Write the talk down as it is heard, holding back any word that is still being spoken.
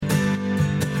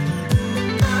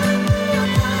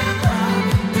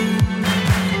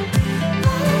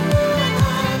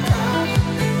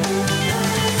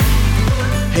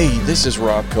Hey, this is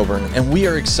Rob Coburn, and we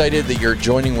are excited that you're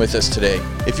joining with us today.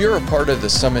 If you're a part of the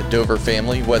Summit Dover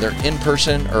family, whether in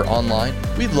person or online,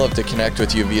 we'd love to connect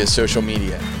with you via social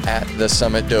media at The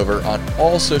Summit Dover on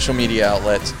all social media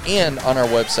outlets and on our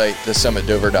website,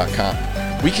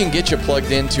 thesummitdover.com. We can get you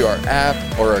plugged into our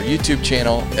app or our YouTube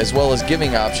channel, as well as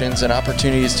giving options and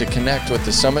opportunities to connect with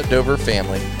the Summit Dover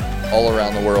family all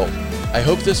around the world. I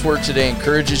hope this word today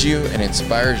encourages you and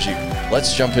inspires you.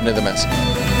 Let's jump into the message.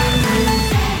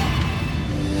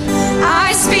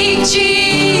 I speak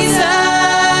Jesus,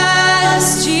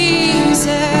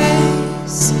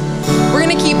 Jesus. We're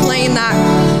going to keep playing that,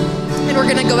 and we're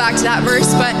going to go back to that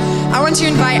verse, but I want to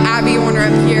invite Abby Warner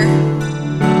up here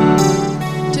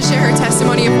to share her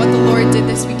testimony of what the Lord did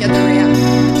this week at the Ramp.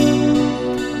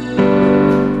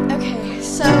 Okay,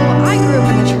 so I grew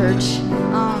up in the church.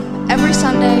 Every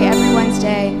Sunday, every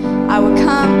Wednesday, I would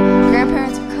come,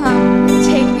 grandparents would come,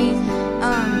 take me.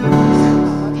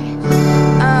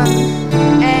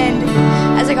 And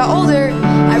as I got older,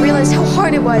 I realized how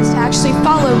hard it was to actually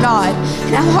follow God,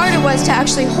 and how hard it was to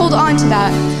actually hold on to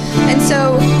that. And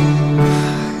so,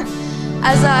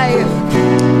 as I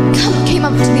came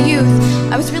up to the youth,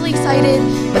 I was really excited,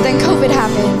 but then COVID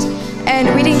happened,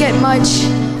 and we didn't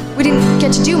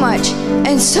get to do much,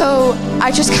 and so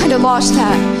I just kind of lost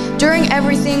that. During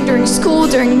everything, during school,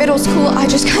 during middle school, I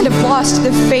just kind of lost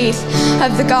the faith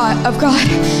of God.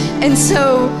 And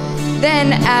so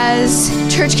then as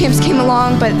church camps came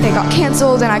along, but they got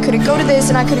canceled and I couldn't go to this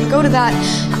and I couldn't go to that,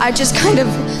 I just kind of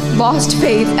lost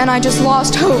faith, and I just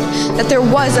lost hope that there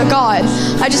was a God.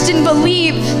 I just didn't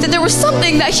believe that there was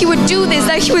something that He would do this,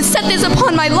 that He would set this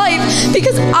upon my life,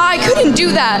 because I couldn't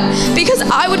do that. Because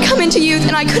I would come into youth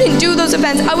and I couldn't do those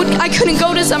events. I couldn't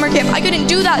go to summer camp. I couldn't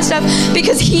do that stuff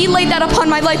because He laid that upon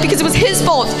my life, because it was His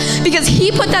fault. Because He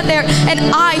put that there and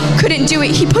I couldn't do it.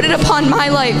 He put it upon my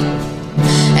life.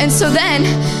 And so then,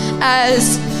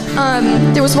 as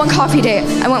there was one coffee date,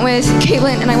 I went with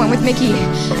Caitlin and I went with Mickey,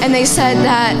 and they said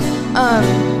that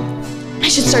I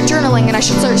should start journaling and I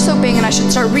should start soaping and I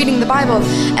should start reading the Bible.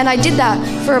 And I did that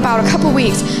for about a couple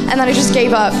weeks, and then I just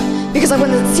gave up because I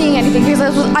wasn't seeing anything, because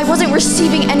I wasn't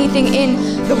receiving anything in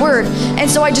the Word. And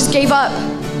so I just gave up,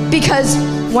 because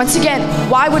once again,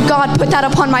 why would God put that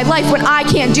upon my life when I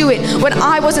can't do it, when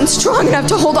I wasn't strong enough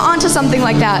to hold on to something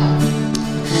like that?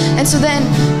 And so then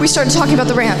we started talking about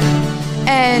the Ramp,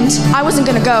 and I wasn't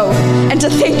gonna go. And to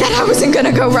think that I wasn't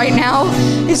gonna go right now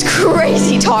is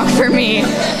crazy talk for me,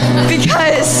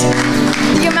 because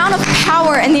the amount of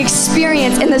power and the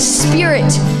experience and the spirit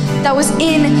that was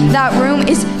in that room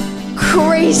is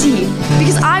crazy,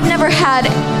 because I've never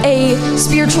had a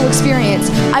spiritual experience.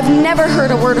 I've never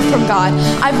heard a word from God.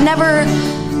 I've never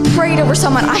prayed over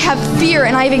someone. I have fear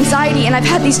and I have anxiety, and I've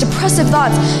had these depressive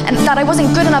thoughts, and that I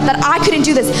wasn't good enough, that I couldn't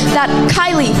do this, that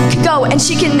Kylie could go and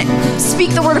she can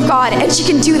speak the word of God and she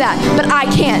can do that, but I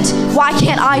can't. Why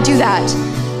can't I do that?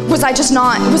 Was I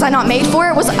not made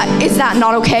for it? Is that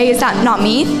not okay? Is that not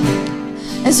me?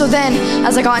 And so then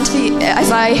as I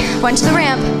went to the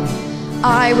Ramp,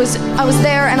 I was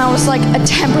there, and I was like a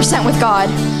 10% with God.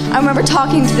 I remember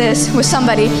talking to this with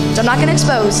somebody, which I'm not gonna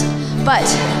expose, but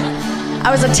I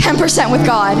was at 10% with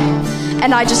God,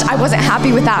 and I wasn't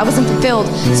happy with that. I wasn't fulfilled.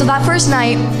 So that first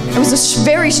night, it was a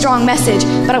very strong message,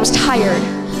 but I was tired.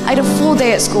 I had a full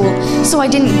day at school, so I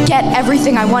didn't get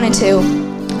everything I wanted to.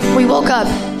 We woke up.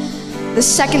 The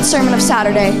second sermon of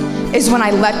Saturday is when I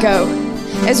let go,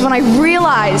 is when I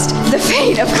realized the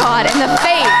fate of God and the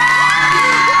faith.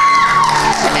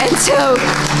 And so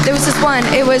there was this one,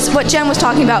 it was what Jen was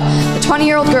talking about, the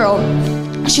 20-year-old girl.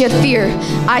 She had fear.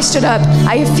 I stood up.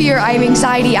 I have fear. I have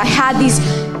anxiety. I had these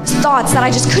thoughts that I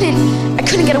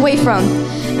couldn't get away from.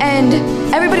 And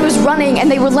everybody was running, and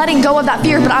they were letting go of that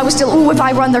fear, but I was still, if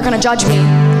I run, they're gonna judge me.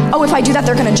 Oh, if I do that,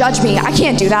 they're gonna judge me. I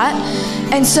can't do that.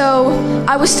 And so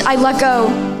I let go.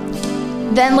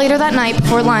 Then later that night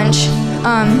before lunch,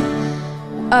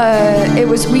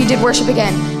 we did worship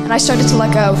again, and I started to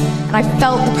let go, and I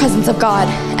felt the presence of God,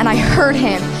 and I heard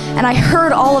Him, and I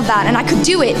heard all of that, and I could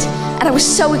do it, and I was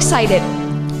so excited.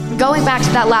 Going back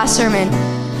to that last sermon,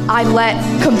 I let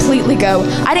completely go.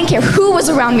 I didn't care who was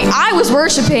around me. I was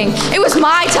worshiping. It was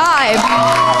my time.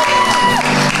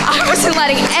 I wasn't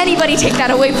letting anybody take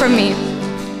that away from me.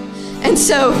 And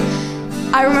so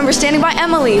I remember standing by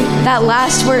Emily that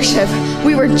last worship.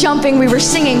 We were jumping, we were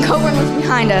singing, Coburn was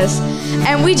behind us,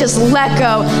 and we just let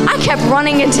go. I kept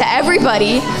running into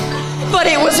everybody, but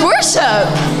it was worship.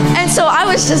 And so I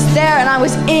was just there, and I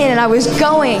was in, and I was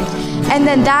going. And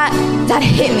then that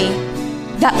hit me,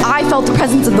 that I felt the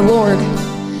presence of the Lord.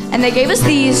 And they gave us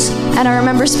these, and I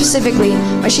remember specifically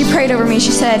when she prayed over me,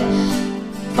 she said,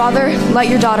 Father, let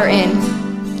your daughter in.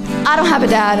 I don't have a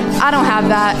dad. I don't have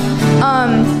that.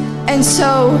 And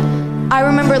so I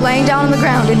remember laying down on the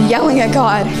ground and yelling at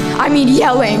God. I mean,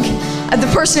 yelling. The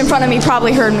person in front of me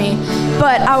probably heard me.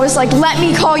 But I was like, let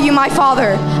me call you my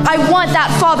Father. I want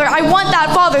that Father. I want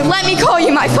that Father. Let me call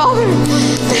you my Father.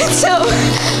 And so,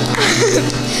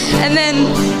 and then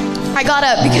I got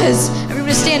up because everybody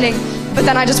was standing. But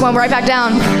then I just went right back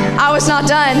down. I was not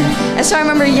done. And so I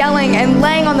remember yelling and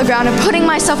laying on the ground and putting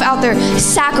myself out there,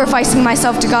 sacrificing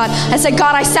myself to God. I said,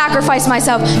 God, I sacrifice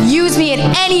myself. Use me in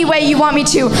any way you want me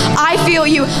to. I feel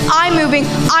you. I'm moving.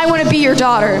 I want to be your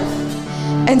daughter.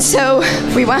 And so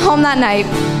we went home that night.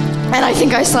 And I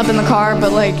think I slept in the car,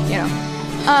 but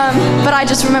but I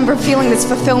just remember feeling this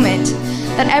fulfillment,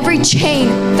 that every chain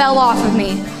fell off of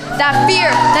me. That fear,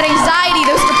 that anxiety,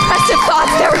 those depressive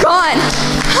thoughts, they were gone.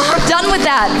 I'm done with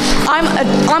that.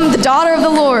 I'm the daughter of the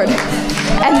Lord,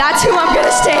 and that's who I'm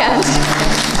gonna stand,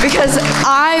 because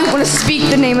I want to speak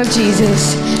the name of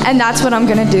Jesus, and that's what I'm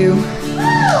gonna do.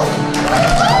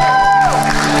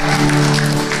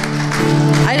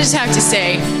 I just have to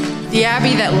say, the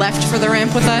Abby that left for the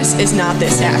ramp with us is not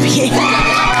this Abby.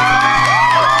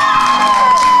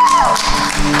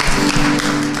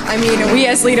 I mean, we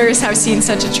as leaders have seen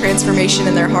such a transformation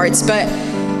in their hearts, but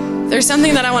there's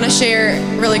something that I want to share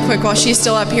really quick while she's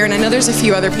still up here, and I know there's a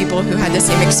few other people who had the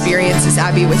same experience as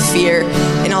Abby with fear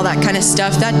and all that kind of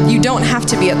stuff, that you don't have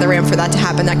to be at the ramp for that to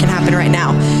happen. That can happen right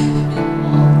now.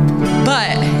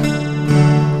 But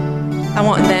I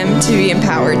want them to be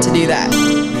empowered to do that.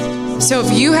 So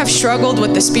if you have struggled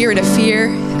with the spirit of fear,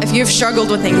 if you have struggled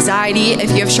with anxiety,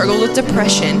 if you have struggled with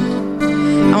depression,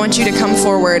 I want you to come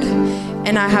forward.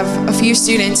 And I have a few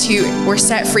students who were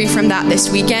set free from that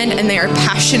this weekend, and they are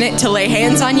passionate to lay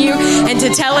hands on you and to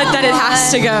tell it that it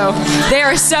has to go. They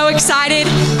are so excited,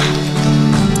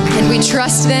 and we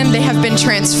trust them. They have been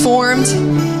transformed.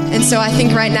 And so I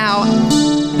think right now,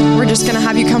 we're just gonna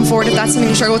have you come forward if that's something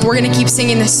you struggle with. We're gonna keep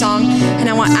singing this song, and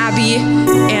I want Abby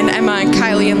and Emma and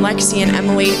Kylie and Lexi and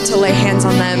Emily to lay hands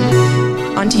on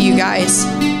them, onto you guys,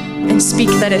 and speak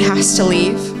that it has to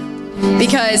leave.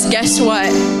 Because guess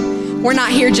what? We're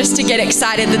not here just to get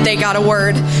excited that they got a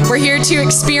word. We're here to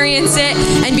experience it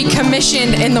and be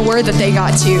commissioned in the word that they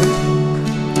got to.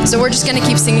 So we're just gonna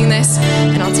keep singing this,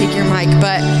 and I'll take your mic,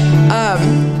 but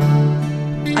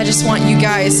I just want you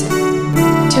guys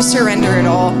to surrender it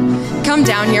all. Come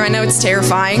down here. I know it's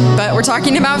terrifying, but we're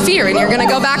talking about fear, and you're gonna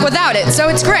go back without it, so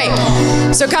it's great.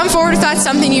 So come forward if that's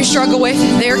something you struggle with.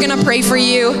 They're gonna pray for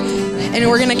you, and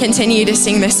we're gonna continue to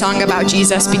sing this song about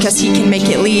Jesus, because he can make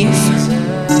it leave.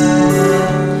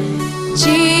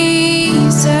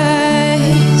 Jesus,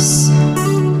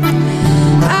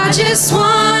 I just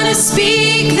want to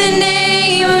speak the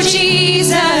name of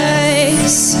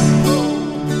Jesus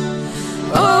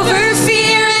over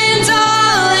fear and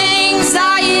all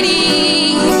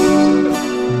anxiety,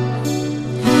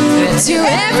 to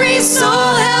every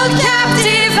soul held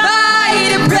captive by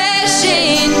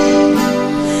depression.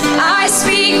 I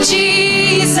speak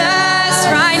Jesus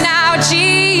right now,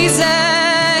 Jesus.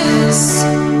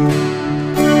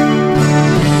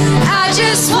 I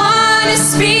just want to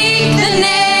speak the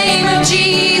name of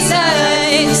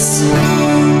Jesus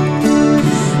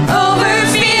over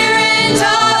fear and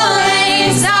all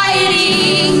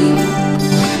anxiety,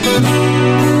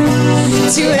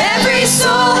 to every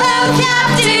soul held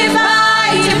captive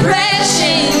by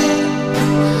depression.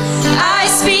 I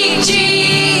speak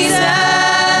Jesus,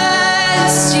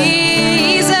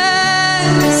 Jesus.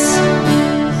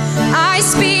 I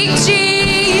speak Jesus.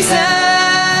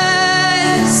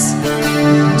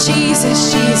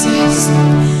 Jesus, Jesus,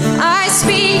 I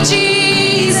speak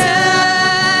Jesus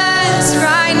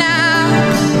right now.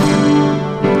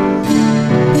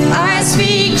 I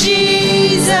speak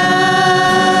Jesus.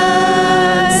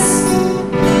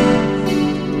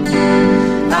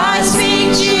 I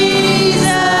speak Jesus.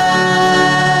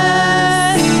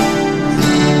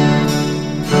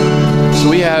 So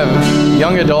we have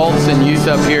young adults and youth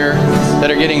up here that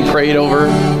are getting prayed over.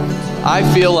 I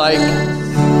feel like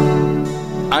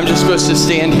I'm just supposed to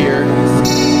stand here,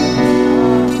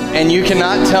 and you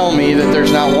cannot tell me that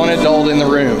there's not one adult in the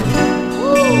room.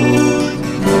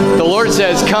 The Lord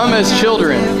says, come as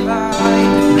children.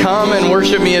 Come and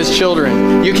worship me as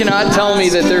children. You cannot tell me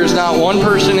that there's not one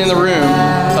person in the room,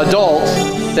 adult,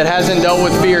 that hasn't dealt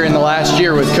with fear in the last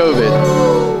year with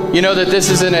COVID. You know that this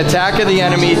is an attack of the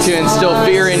enemy to instill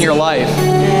fear in your life.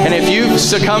 And if you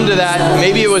succumb to that,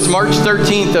 maybe it was March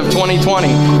 13th of 2020.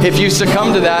 If you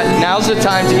succumb to that, now's the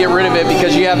time to get rid of it,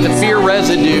 because you have the fear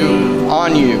residue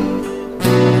on you.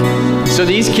 So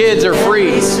these kids are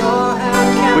free.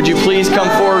 Would you please come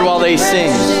forward while they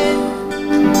sing?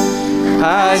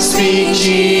 I speak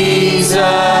Jesus.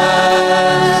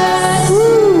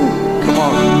 Woo. Come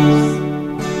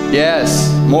on.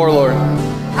 Yes, more, Lord.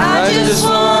 I just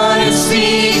want to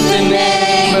speak the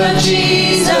name of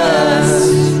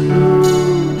Jesus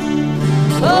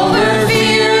over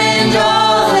fear and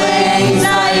all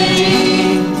anxiety.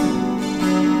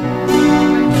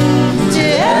 To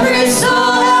every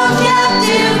soul held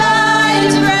captive by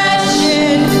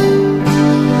depression,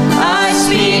 I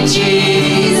speak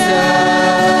Jesus.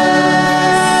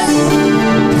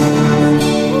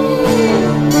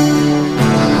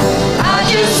 I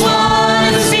just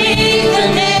want to speak the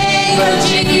name of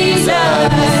Jesus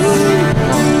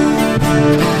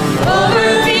over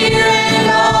fear and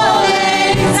all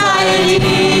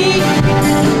anxiety.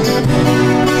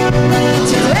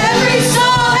 To every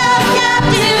soul held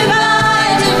captive by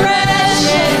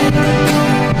depression,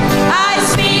 I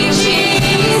speak Jesus.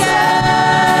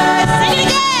 Sing it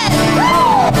again.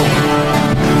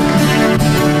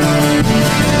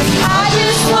 I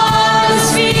just want to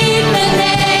speak the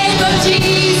name of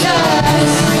Jesus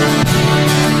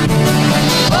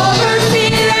over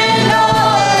fear and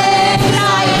all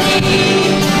anxiety.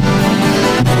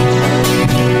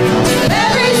 To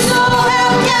every soul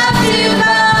held captive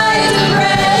by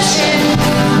depression,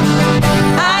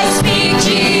 I speak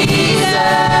Jesus.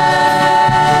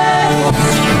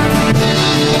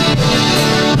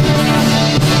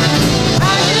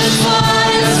 I just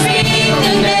want to speak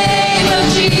the name of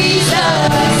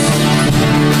Jesus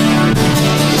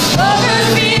over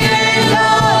fear and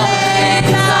all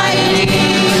anxiety.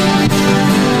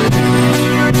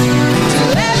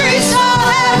 To every soul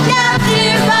held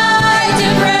captive by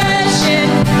depression,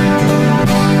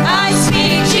 I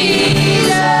speak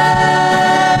Jesus.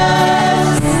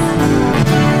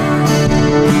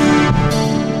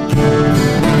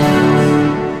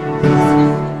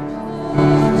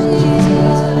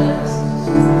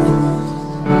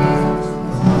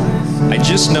 I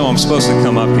just know I'm supposed to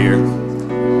come up here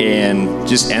and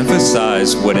just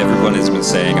emphasize what everyone has been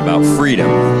saying about freedom.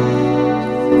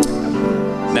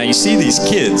 Now you see these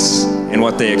kids and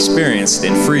what they experienced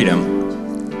in freedom,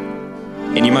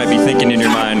 and you might be thinking in your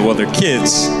mind, well, they're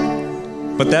kids,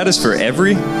 but that is for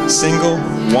every single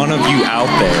one of you out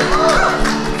there.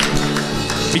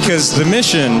 Because the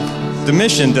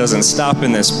mission doesn't stop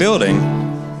in this building.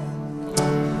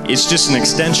 It's just an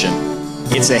extension.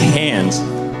 It's a hand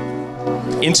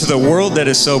into the world that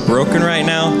is so broken right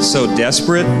now, so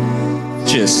desperate.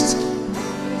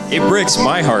 It breaks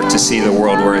my heart to see the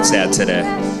world where it's at today.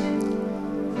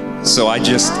 So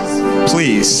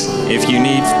please, if you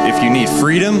need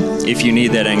freedom, if you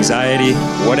need that anxiety,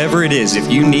 whatever it is, if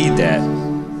you need that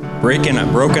broken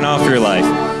off your life,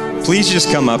 please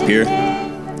just come up here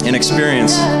and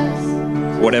experience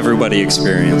what everybody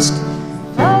experienced.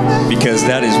 Because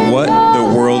that is what the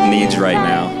world needs right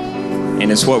now.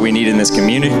 And it's what we need in this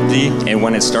community. And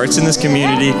when it starts in this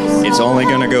community, it's only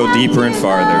going to go deeper and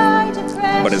farther.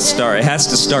 But it has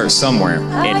to start somewhere.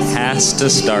 It has to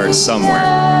start somewhere.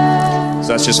 So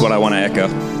that's just what I want to echo.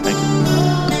 Thank you.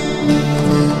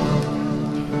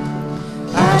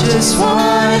 I just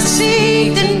want to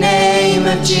speak the name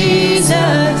of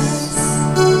Jesus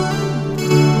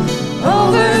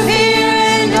over fear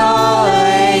and all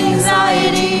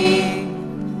anxiety.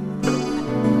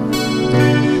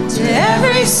 To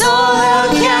every soul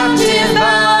held captive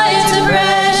by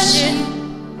depression,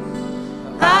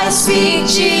 I speak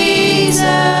Jesus.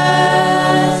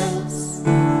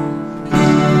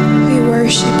 We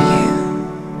worship you.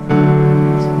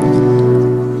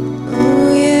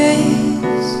 Oh,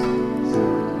 yes.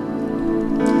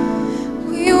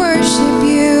 We worship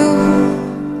you.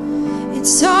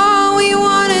 It's all we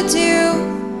want to do.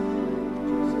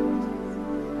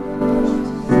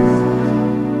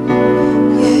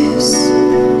 Yes.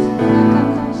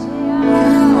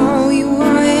 All we want.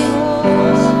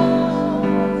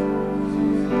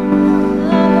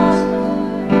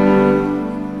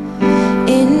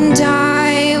 And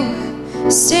I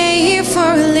will stay here for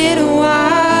a little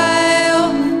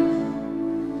while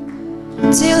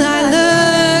till I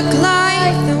look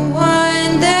like the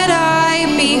one that I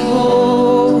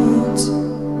behold.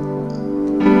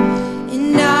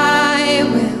 And I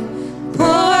will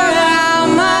pour out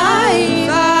my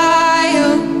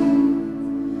vial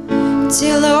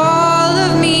till all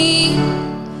of me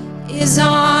is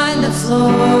on the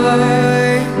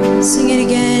floor. Sing it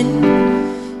again.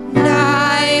 And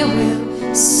I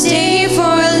will stay for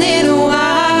a little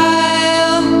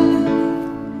while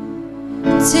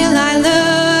till I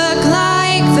look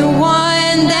like the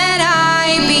one that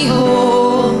I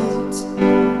behold.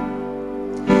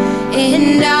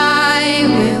 And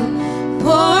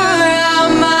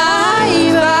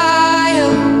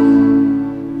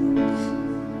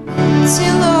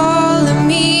till all of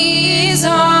me is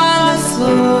on the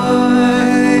floor.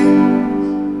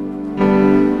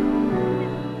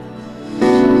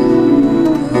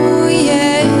 Ooh,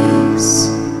 yes,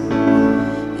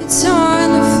 it's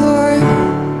on the floor.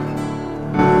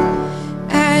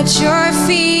 At your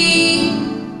feet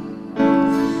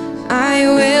I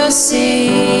will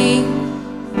sing.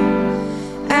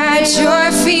 At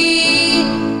your feet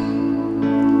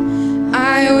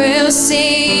I will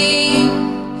sing.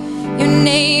 Your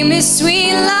name is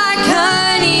sweet like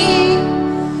honey.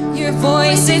 Your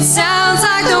voice, it sounds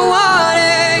like the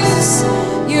waters.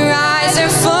 Your eyes are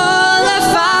full of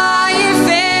fire,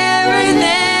 fairer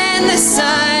than the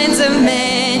sons of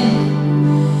men.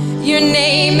 Your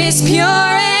name is pure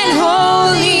and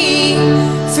holy.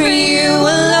 For you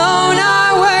alone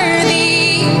are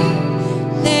worthy.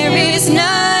 There is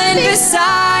none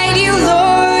beside you,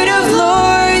 Lord of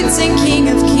lords and King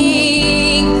of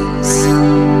kings.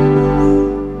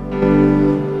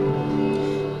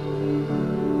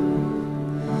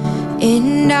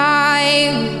 And I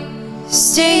will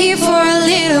stay for a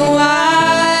little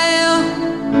while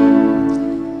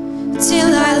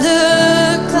till I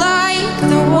look like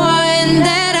the one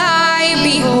that I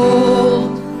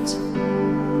behold.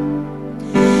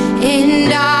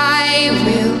 And I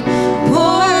will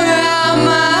pour out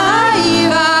my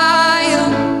vial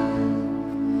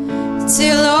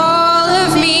till all of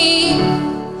me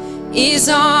is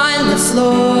on the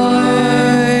floor.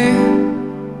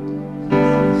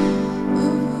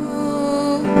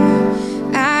 Ooh,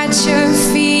 at your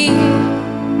feet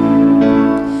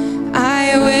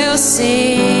I will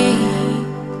sing.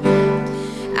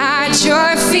 At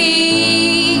your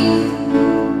feet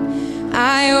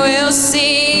I will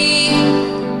sing.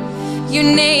 Your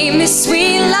name is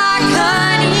sweet like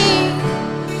honey.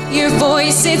 Your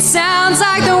voice, it sounds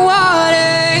like the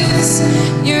waters.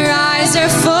 Your eyes are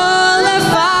full of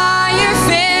fire,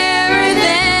 fairer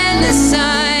than the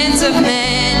sons of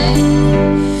men.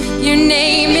 Your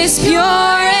name is pure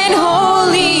and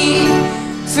holy.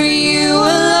 For you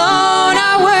alone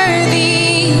are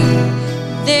worthy.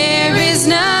 There is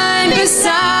none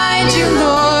beside you,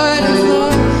 Lord of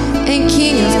lords and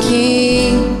King of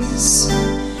kings.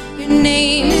 Your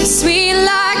name is sweet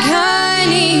like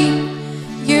honey.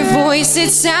 Your voice,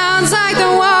 it sounds like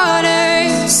the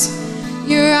waters.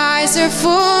 Your eyes are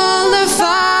full of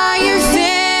fire,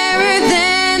 fairer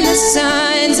than the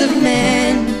sons of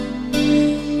men.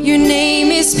 Your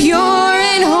name is pure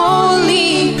and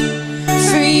holy.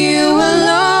 For you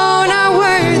alone are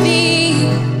worthy.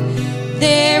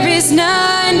 There is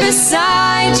none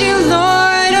beside you,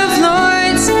 Lord of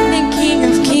lords and King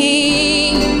of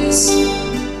kings.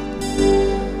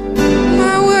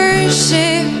 My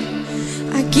worship,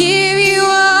 I give you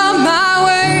all my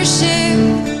worship.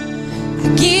 I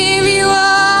give you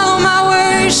all my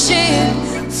worship.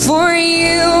 For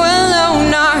you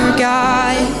alone are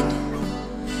God.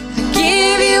 I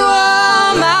give you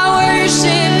all my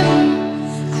worship.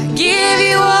 I give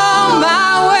you all my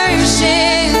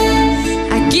worship.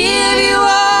 I give you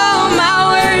all my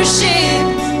worship.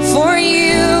 For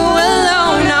you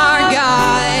alone are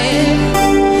God.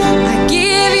 I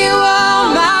give you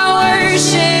all my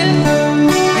worship.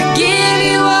 I give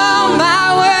you all my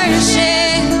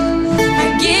worship.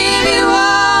 I give you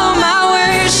all my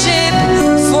worship.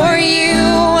 For you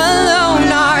alone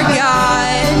are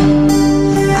God.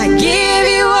 I give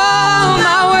you all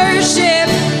my worship.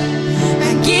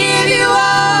 I give you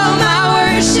all my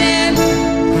worship.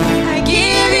 I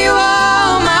give you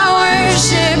all my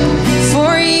worship.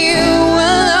 For you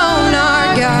alone are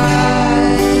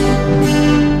God.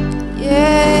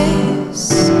 Yes.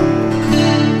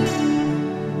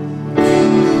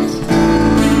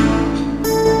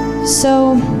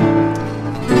 So,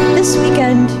 this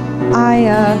weekend,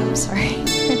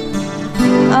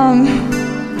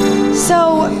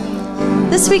 so,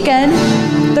 this weekend,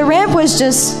 the ramp was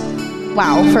just,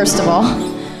 wow, first of all.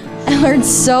 I learned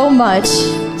so much.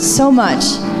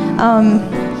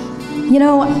 You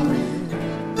know,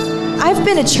 I've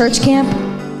been at church camp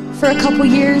for a couple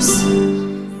years,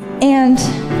 and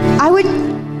I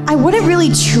wouldn't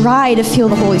really try to feel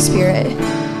the Holy Spirit.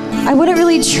 I wouldn't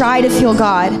really try to feel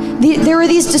God. There were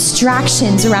these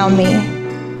distractions around me.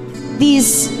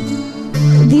 These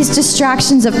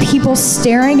distractions of people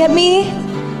staring at me,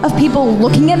 of people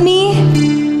looking at me,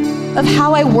 of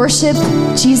how I worship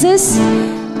Jesus.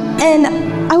 And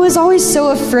I was always so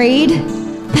afraid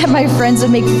that my friends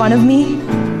would make fun of me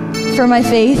for my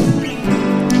faith.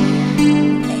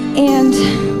 And,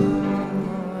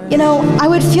 you know, I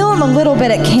would feel him a little bit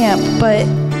at camp, but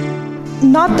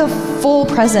not the full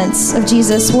presence of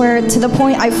Jesus, where to the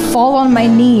point I fall on my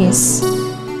knees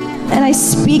and I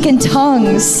speak in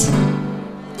tongues.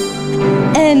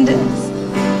 And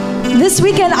this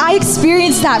weekend, I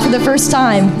experienced that for the first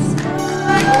time.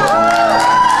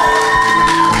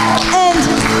 And,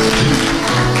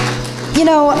 you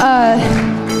know,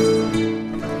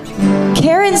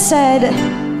 Karen said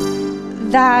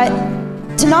that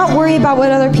to not worry about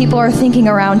what other people are thinking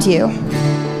around you,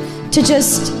 to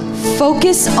just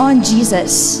focus on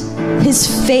Jesus,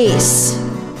 his face,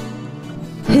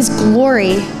 his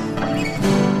glory.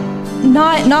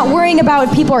 Not worrying about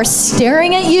what people are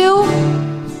staring at you,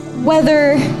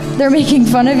 whether they're making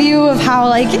fun of you of how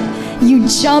like you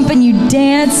jump and you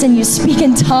dance and you speak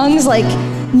in tongues. Like,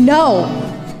 no.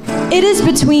 It is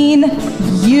between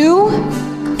you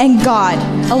and God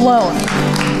alone.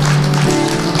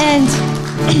 And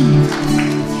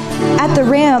at the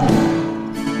ramp,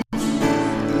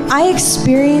 I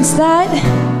experienced that.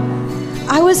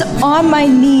 I was on my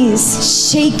knees,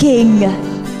 shaking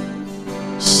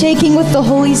with the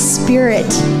Holy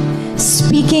Spirit,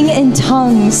 speaking in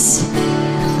tongues.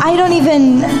 I don't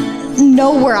even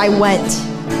know where I went.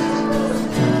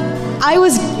 I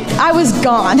was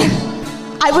gone.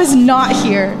 I was not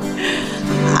here.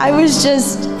 I was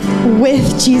just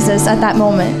with Jesus at that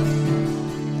moment.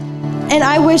 And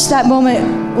I wish that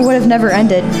moment would have never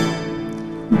ended.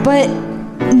 But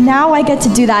now I get to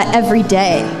do that every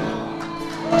day.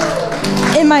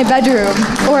 In my bedroom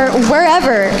or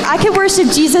wherever. I can worship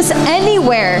Jesus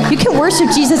anywhere. You can worship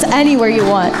Jesus anywhere you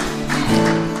want.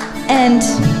 And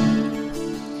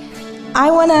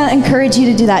I want to encourage you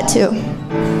to do that too.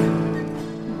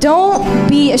 Don't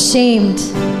be ashamed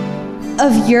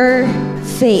of your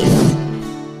faith.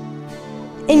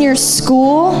 In your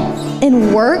school,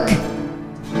 in work,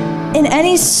 in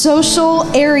any social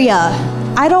area,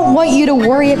 I don't want you to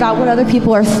worry about what other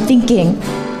people are thinking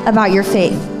about your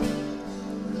faith.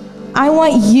 I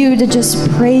want you to just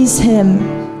praise him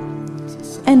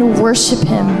and worship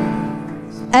him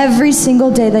every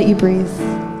single day that you breathe.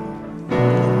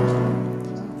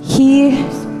 He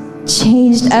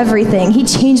changed everything. He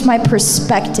changed my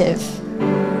perspective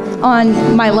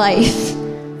on my life.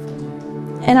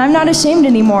 And I'm not ashamed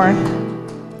anymore.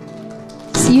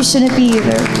 So you shouldn't be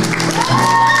either.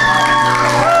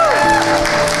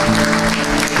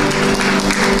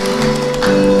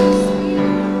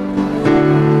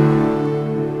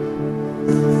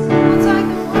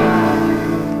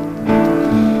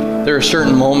 There are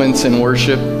certain moments in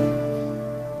worship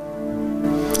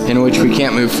in which we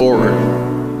can't move forward.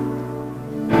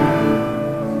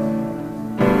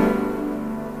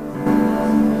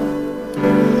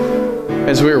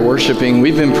 As we were worshiping,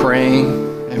 we've been praying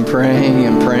and praying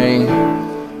and praying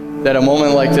that a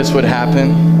moment like this would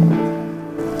happen.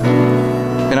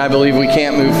 And I believe we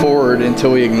can't move forward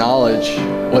until we acknowledge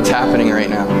what's happening right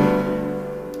now.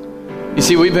 You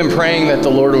see, we've been praying that the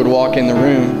Lord would walk in the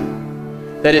room,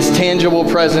 that his tangible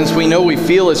presence, we know we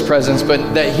feel his presence,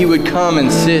 but that he would come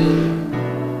and sit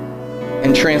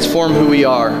and transform who we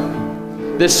are.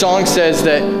 This song says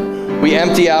that we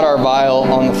empty out our vial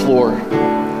on the floor.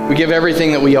 We give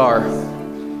everything that we are.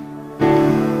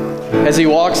 As he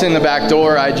walks in the back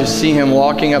door, I just see him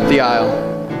walking up the aisle.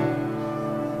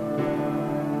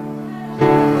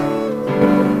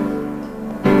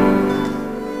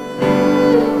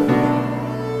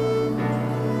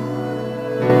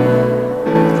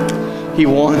 He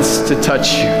wants to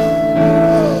touch you.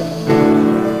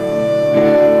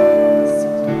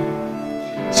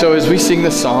 So as we sing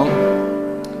this song,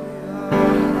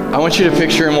 I want you to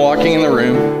picture him walking in the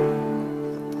room.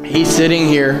 He's sitting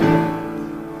here.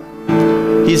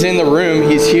 He's in the room.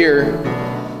 He's here.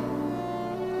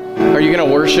 Are you going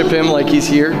to worship him like he's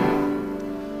here?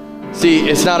 See,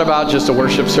 it's not about just a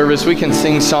worship service. We can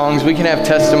sing songs. We can have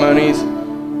testimonies.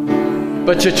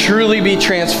 But to truly be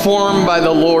transformed by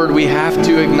the Lord, we have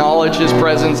to acknowledge his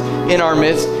presence in our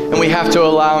midst, and we have to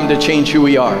allow him to change who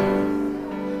we are.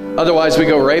 Otherwise, we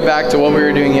go right back to what we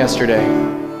were doing yesterday.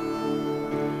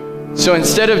 So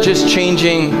instead of just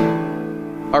changing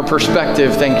our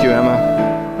perspective, thank you,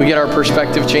 Emma, we get our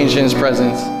perspective changed in his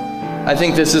presence. I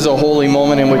think this is a holy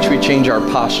moment in which we change our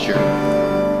posture.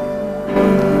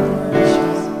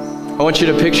 I want you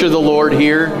to picture the Lord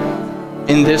here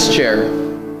in this chair.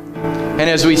 And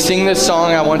as we sing this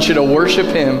song, I want you to worship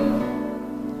him.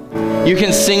 You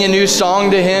can sing a new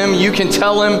song to him. You can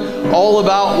tell him all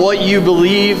about what you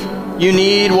believe you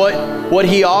need, what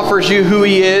he offers you, who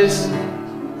he is.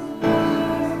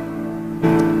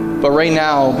 But right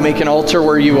now, make an altar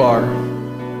where you are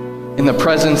in the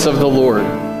presence of the Lord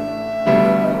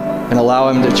and allow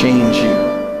him to change you,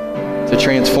 to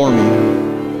transform you.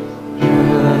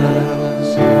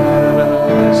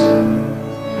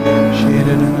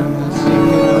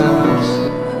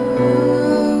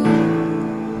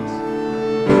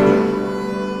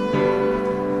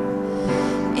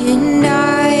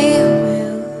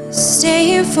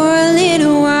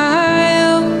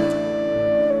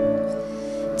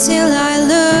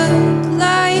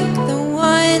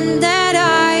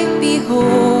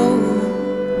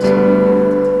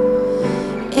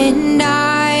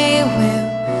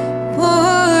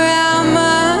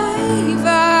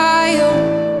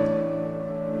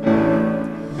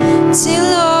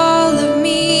 till all of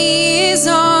me is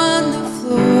on the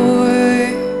floor.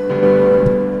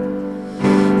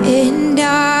 And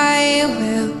I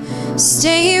will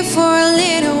stay here for a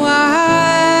little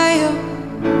while,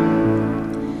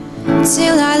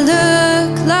 till I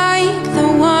look like the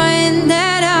one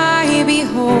that I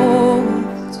behold.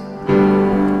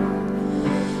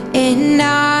 And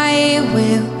I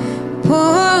will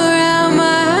pour out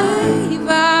my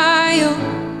vial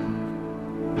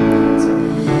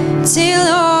till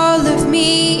all of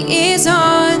me is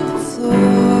on the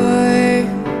floor.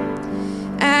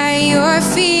 At your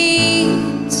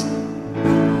feet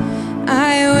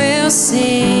I will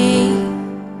sing.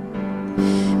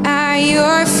 At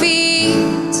your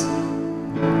feet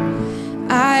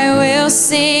I will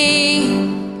sing.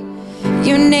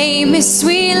 Your name is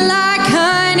sweet like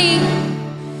honey.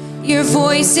 Your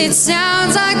voice, it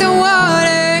sounds like the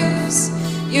waters.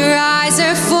 Your eyes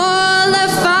are full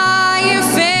of fire,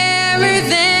 fairer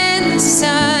than the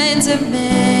sons of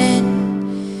men.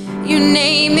 Your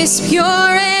name is pure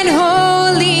and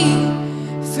holy.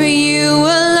 For you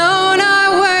alone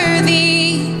are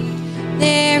worthy.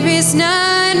 There is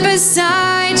none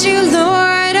beside you,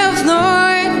 Lord of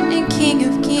lords and King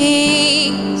of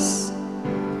kings.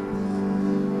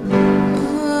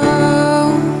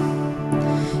 Oh,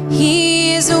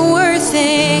 He is worth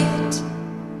it.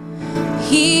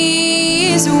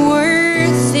 He is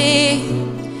worth it.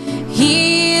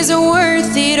 He is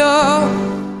worth it all.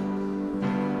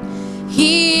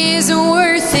 He is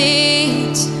worth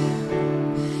it.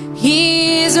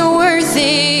 He is worth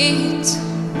it.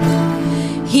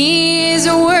 He is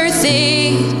worth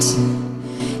it.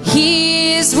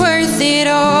 He is worth it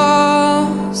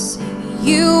all. Sing,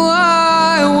 you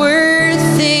are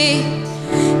worth it.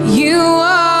 You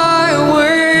are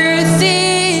worth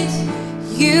it.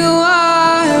 You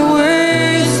are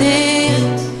worth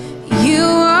it. You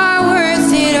are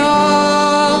worth it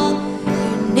all.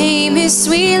 Your name is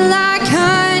sweet like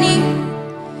honey.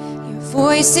 Your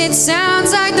voice, it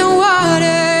sounds like the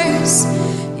waters.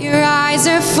 Your eyes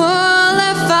are full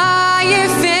of fire,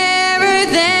 fairer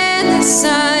than the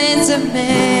sons of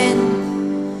men.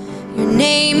 Your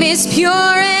name is pure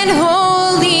and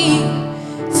holy.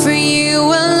 For you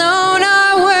alone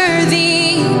are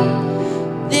worthy.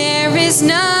 There is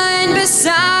none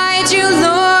beside you,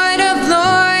 Lord of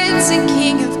lords and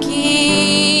King of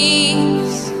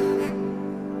kings.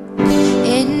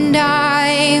 And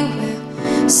I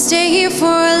will stay here for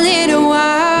a little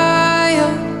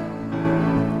while,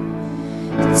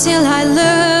 till I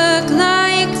look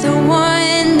like the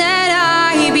one that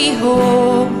I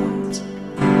behold.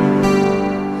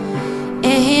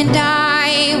 And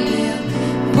I will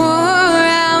pour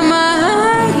out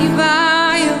my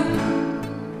vial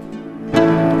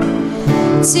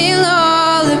till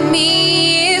all of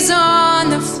me is on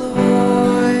the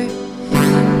floor.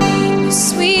 Your name is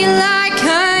sweet like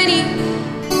honey.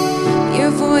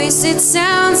 Your voice, it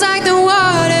sounds like the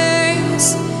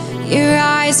waters. Your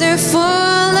eyes are full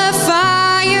of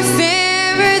fire,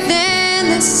 fairer than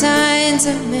the sons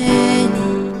of men.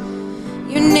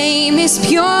 Your name is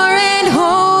pure and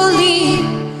holy.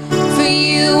 For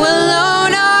you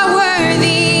alone are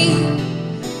worthy.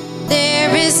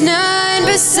 There is none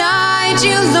beside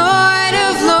you, Lord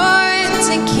of lords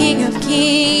and King of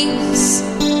kings.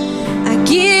 I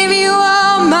give you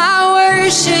all my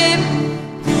worship.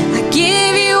 I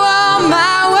give you all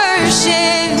my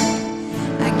worship.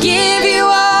 I give you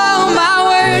all my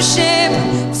worship.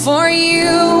 For you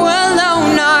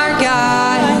alone are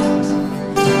God.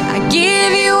 I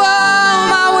give you all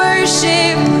my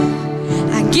worship.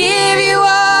 I give you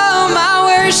all my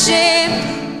worship.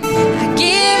 I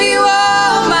give you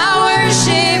all my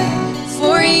worship.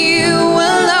 For you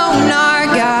alone are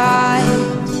God.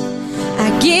 I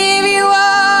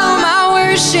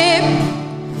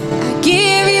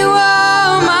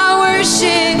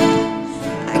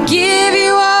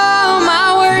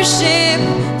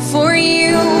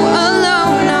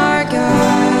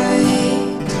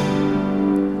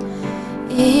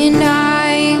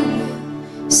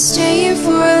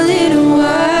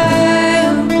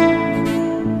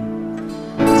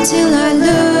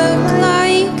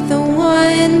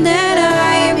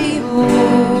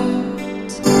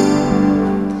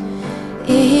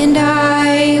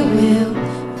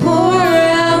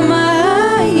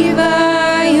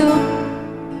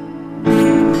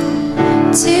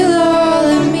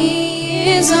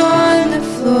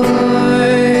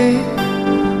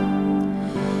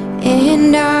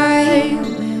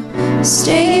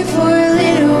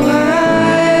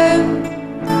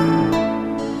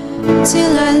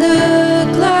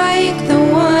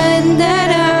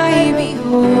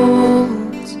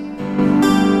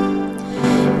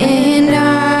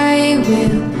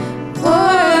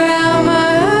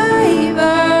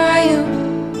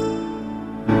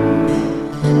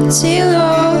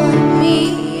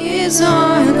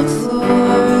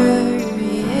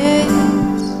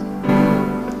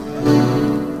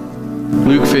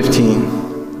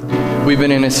 15. We've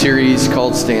been in a series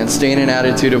called Stand. Stay in an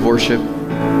attitude of worship.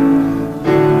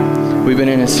 We've been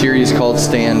in a series called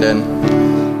Stand,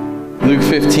 and Luke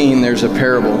 15, there's a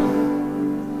parable.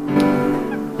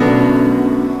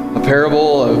 A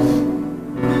parable of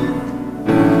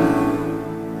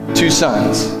two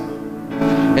sons.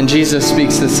 And Jesus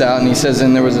speaks this out, and he says,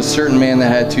 and there was a certain man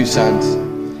that had two sons.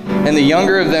 And the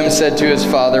younger of them said to his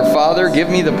father, Father, give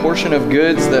me the portion of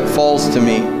goods that falls to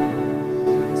me.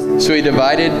 So he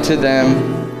divided to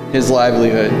them his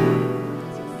livelihood.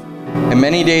 And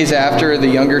many days after, the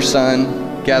younger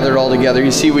son gathered all together.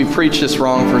 You see, we preached this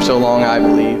wrong for so long, I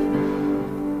believe.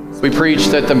 We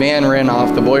preached that the man ran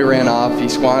off, the boy ran off, he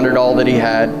squandered all that he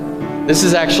had. This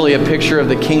is actually a picture of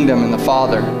the kingdom and the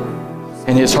Father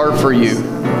and his heart for you.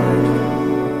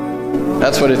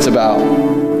 That's what it's about.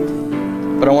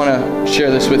 But I want to share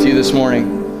this with you this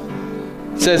morning.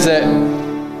 It says that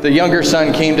the younger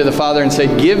son came to the father and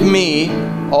said, give me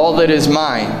all that is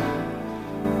mine.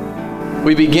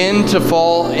 We begin to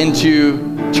fall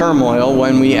into turmoil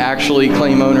when we actually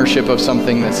claim ownership of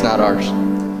something that's not ours.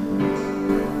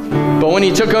 But when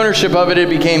he took ownership of it, it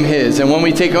became his. And when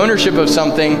we take ownership of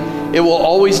something, it will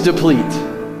always deplete.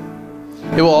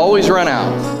 It will always run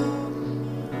out.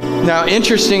 Now,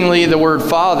 interestingly, the word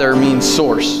father means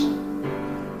source.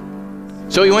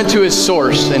 So he went to his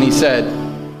source and he said,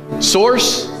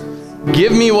 Source,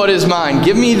 give me what is mine.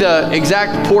 Give me the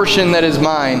exact portion that is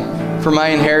mine for my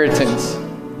inheritance.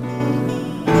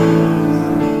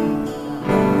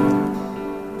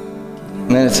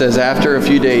 And then it says, after a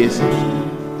few days,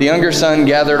 the younger son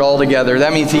gathered all together.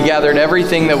 That means he gathered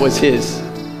everything that was his.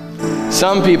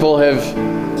 Some people have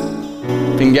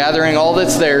been gathering all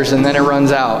that's theirs and then it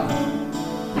runs out.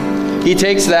 He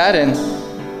takes that and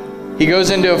he goes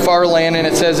into a far land, and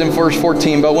it says in verse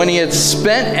 14, but when he had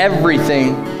spent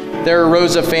everything, there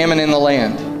arose a famine in the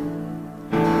land,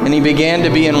 and he began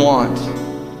to be in want.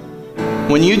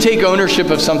 When you take ownership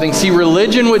of something, see,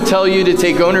 religion would tell you to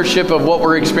take ownership of what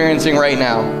we're experiencing right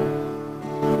now.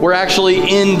 We're actually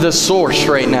in the source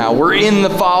right now. We're in the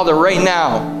Father right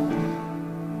now.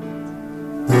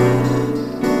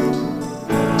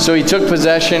 So he took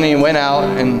possession, and he went out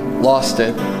and lost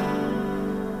it.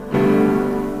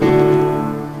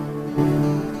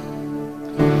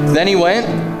 Then he went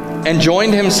and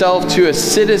joined himself to a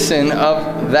citizen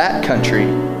of that country.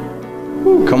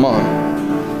 Ooh, come on.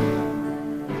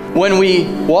 When we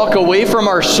walk away from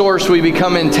our source, we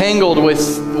become entangled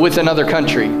with another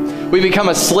country. We become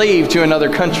a slave to another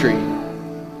country.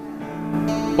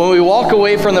 When we walk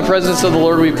away from the presence of the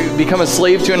Lord, we become a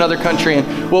slave to another country.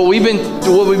 And what we've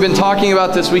been talking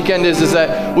about this weekend is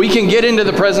that we can get into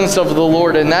the presence of the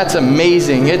Lord, and that's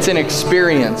amazing. It's an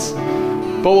experience.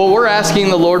 But what we're asking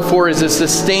the Lord for is a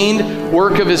sustained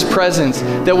work of His presence,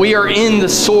 that we are in the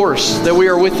source, that we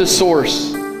are with the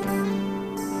source.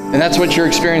 And that's what you're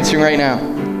experiencing right now.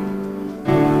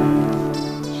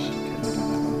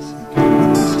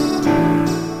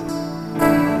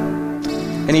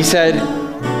 And he said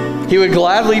he would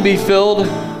gladly be filled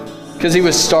because he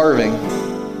was starving.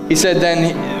 He said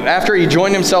then, after he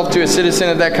joined himself to a citizen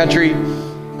of that country,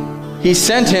 he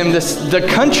sent him, the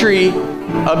country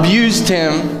abused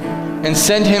him and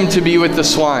sent him to be with the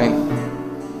swine.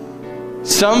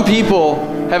 Some people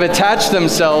have attached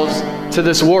themselves to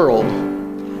this world,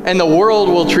 and the world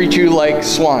will treat you like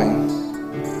swine.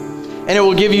 And it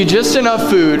will give you just enough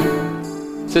food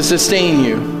to sustain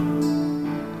you,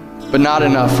 but not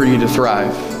enough for you to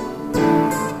thrive.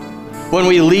 When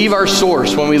we leave our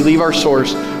source,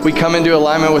 we come into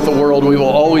alignment with the world, we will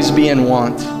always be in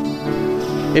want.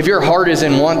 If your heart is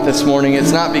in want this morning,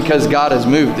 it's not because God has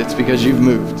moved, it's because you've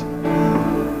moved.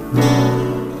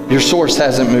 Your source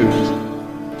hasn't moved.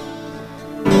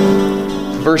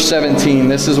 Verse 17,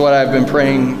 this is what I've been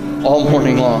praying all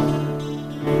morning long.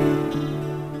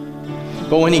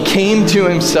 But when he came to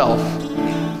himself,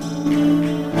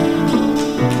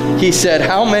 he said,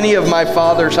 how many of my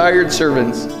father's hired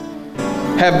servants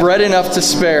have bread enough to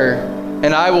spare,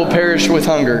 and I will perish with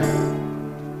hunger?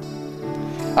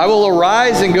 I will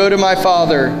arise and go to my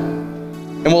father,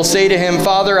 and will say to him,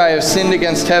 Father, I have sinned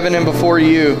against heaven and before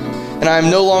you, and I am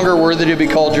no longer worthy to be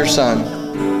called your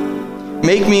son.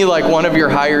 Make me like one of your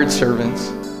hired servants.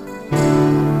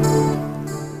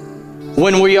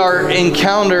 When we are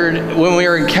encountered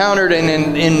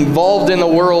and involved in the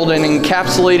world and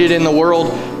encapsulated in the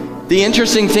world, the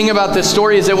interesting thing about this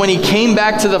story is that when he came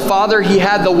back to the Father, he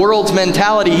had the world's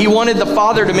mentality. He wanted the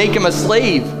Father to make him a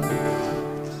slave,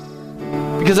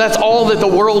 because that's all that the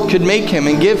world could make him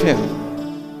and give him.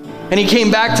 And he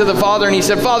came back to the Father and he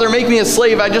said, Father, make me a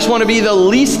slave. I just want to be the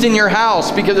least in your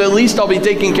house, because at least I'll be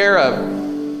taken care of.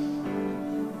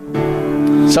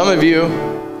 Some of you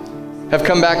have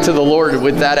come back to the Lord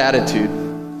with that attitude.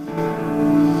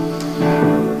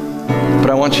 But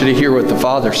I want you to hear what the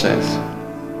Father says.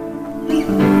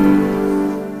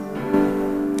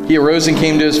 He arose and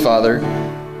came to his father.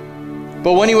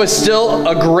 But when he was still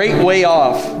a great way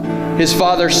off, his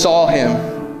father saw him.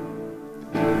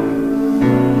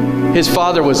 His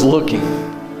father was looking.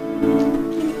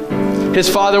 His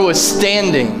father was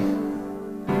standing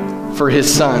for his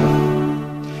son.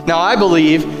 Now, I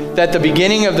believe that the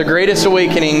beginning of the greatest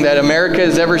awakening that America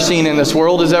has ever seen and this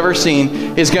world has ever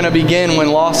seen is going to begin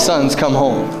when lost sons come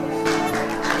home.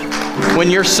 When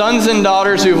your sons and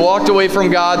daughters who've walked away from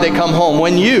God, they come home.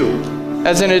 When you,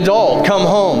 as an adult, come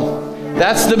home,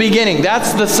 that's the beginning.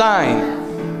 That's the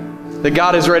sign that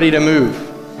God is ready to move.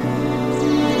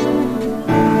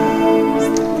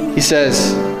 He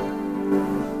says,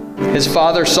 his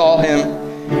father saw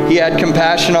him. He had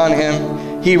compassion on him.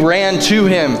 He ran to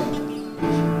him.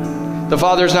 The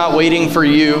Father's not waiting for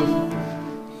you.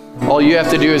 All you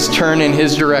have to do is turn in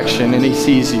his direction and he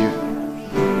sees you.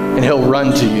 And he'll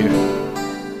run to you.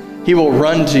 He will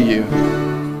run to you.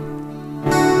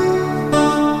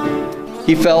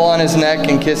 He fell on his neck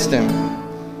and kissed him.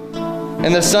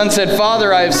 And the son said,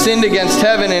 Father, I have sinned against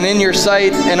heaven and in your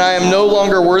sight, and I am no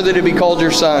longer worthy to be called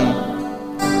your son.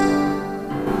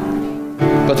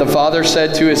 But the father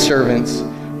said to his servants,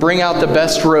 bring out the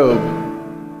best robe.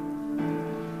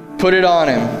 Put it on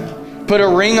him. Put a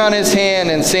ring on his hand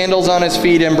and sandals on his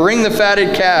feet, and bring the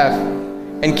fatted calf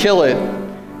and kill it.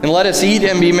 And let us eat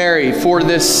and be merry. For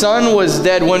this son was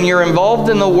dead. When you're involved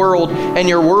in the world and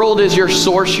your world is your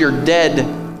source, you're dead.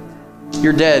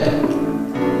 You're dead.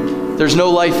 There's no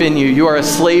life in you. You are a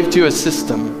slave to a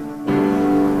system.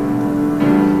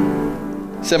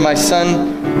 He said, my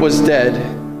son was dead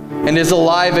and is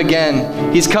alive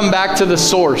again. He's come back to the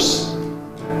source.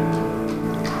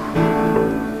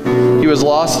 He was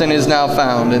lost and is now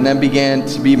found, and then began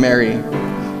to be merry.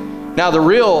 Now the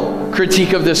real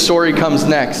critique of this story comes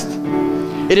next.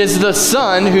 It is the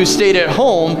son who stayed at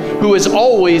home who is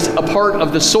always a part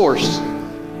of the source.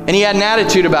 And he had an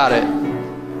attitude about it.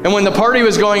 And when the party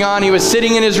was going on, he was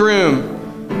sitting in his room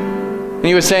and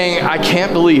he was saying, I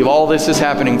can't believe all this is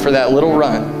happening for that little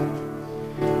run.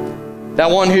 That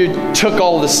one who took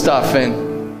all the stuff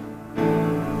and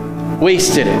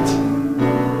wasted it.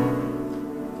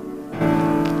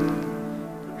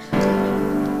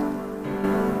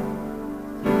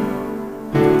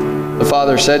 The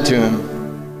father said to him,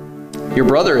 your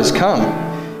brother has come,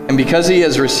 and because he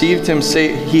has received him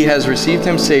safe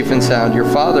and sound, your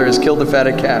father has killed the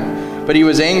fatted calf. But he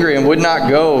was angry and would not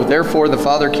go. Therefore the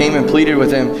father came and pleaded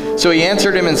with him. So he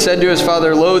answered him and said to his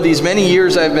father, lo, these many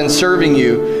years I have been serving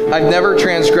you. I've never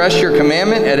transgressed your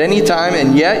commandment at any time,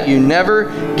 and yet you never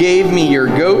gave me your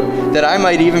goat, that I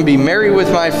might even be merry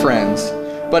with my friends.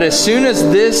 But as soon as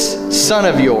this son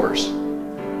of yours,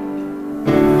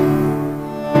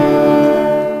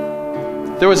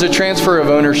 there was a transfer of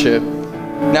ownership.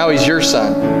 Now he's your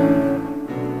son.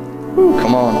 Ooh,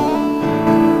 come on.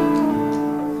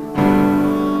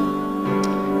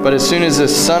 But as soon as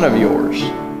this son of yours,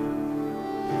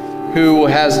 who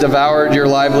has devoured your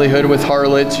livelihood with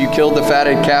harlots, you killed the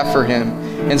fatted calf for him,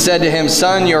 and said to him,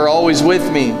 son, you are always with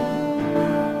me.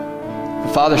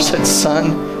 The father said,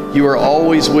 son, you are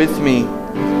always with me,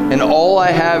 and all I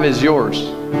have is yours.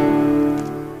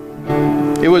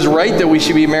 It was right that we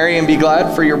should be merry and be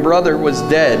glad, for your brother was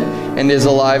dead and is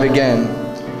alive again,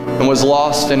 and was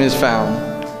lost and is found.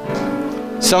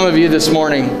 Some of you this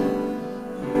morning,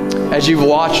 as you've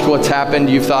watched what's happened,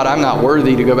 you've thought, I'm not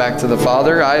worthy to go back to the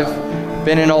Father. I've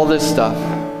been in all this stuff.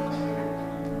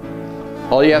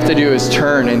 All you have to do is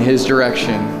turn in his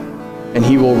direction, and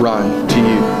he will run to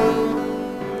you.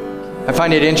 I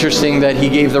find it interesting that he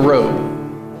gave the robe,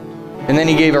 and then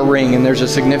he gave a ring, and there's a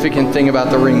significant thing about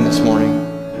the ring this morning.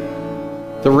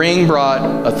 The ring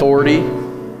brought authority.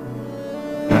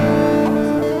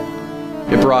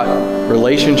 It brought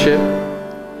relationship,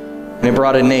 and it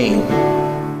brought a name.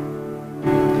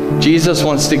 Jesus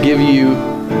wants to give you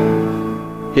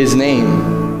his name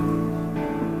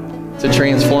to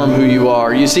transform who you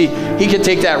are. You see, he could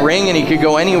take that ring and he could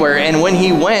go anywhere. And when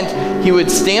he went, he would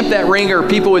stamp that ring, or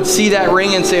people would see that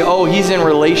ring and say, oh, he's in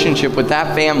relationship with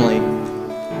that family.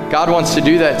 God wants to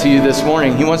do that to you this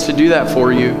morning. He wants to do that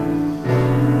for you.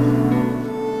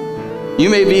 You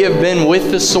maybe have been with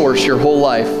the source your whole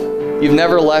life. You've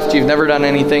never left. You've never done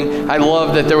anything. I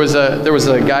love that there was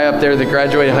a guy up there that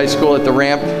graduated high school at the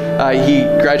ramp. He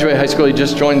graduated high school. He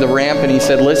just joined the ramp, and he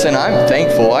said, listen, I'm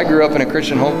thankful. I grew up in a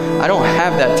Christian home. I don't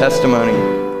have that testimony.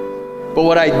 But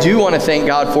what I do want to thank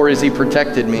God for is he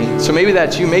protected me. So maybe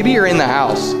that's you. Maybe you're in the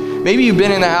house. Maybe you've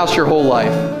been in the house your whole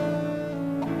life.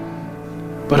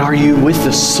 But are you with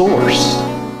the source,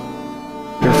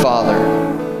 your Father?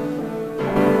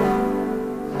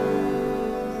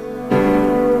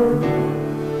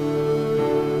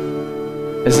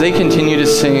 As they continue to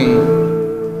sing,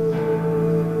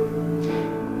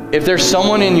 if there's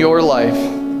someone in your life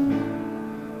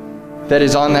that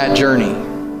is on that journey,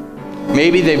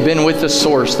 maybe they've been with the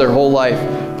source their whole life,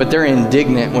 but they're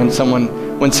indignant when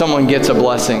someone gets a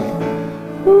blessing.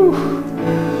 Whew.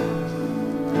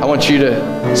 I want you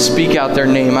to speak out their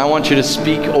name. I want you to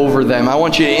speak over them. I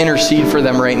want you to intercede for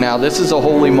them right now. This is a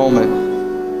holy moment.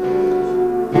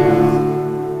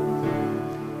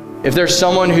 If there's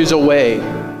someone who's away,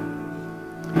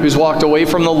 who's walked away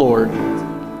from the Lord,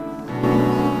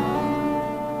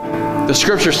 the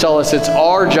scriptures tell us it's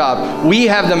our job. We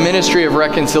have the ministry of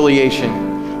reconciliation.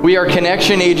 We are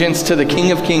connection agents to the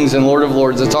King of Kings and Lord of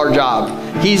Lords. It's our job.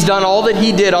 He's done all that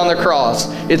he did on the cross.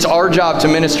 It's our job to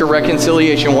minister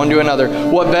reconciliation one to another.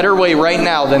 What better way right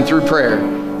now than through prayer,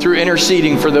 through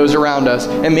interceding for those around us?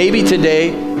 And maybe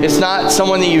today, it's not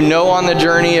someone that you know on the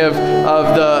journey of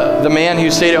the man who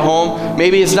stayed at home.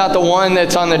 Maybe it's not the one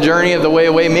that's on the journey of the way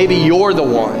away. Maybe you're the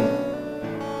one.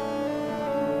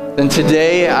 Then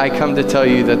today, I come to tell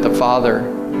you that the Father,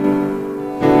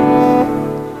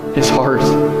 his heart,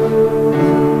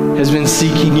 has been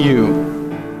seeking you,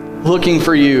 looking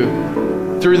for you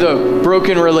through the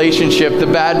broken relationship, the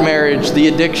bad marriage, the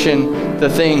addiction, the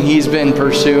thing. He's been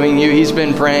pursuing you. He's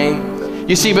been praying.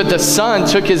 You see, but the Son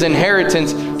took his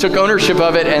inheritance, took ownership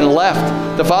of it, and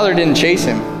left. The Father didn't chase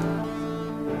him.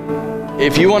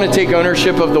 If you want to take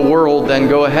ownership of the world, then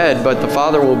go ahead, but the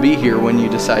Father will be here when you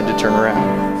decide to turn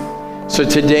around. So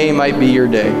today might be your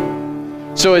day.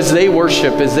 So as they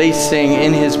worship, as they sing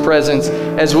in his presence,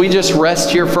 as we just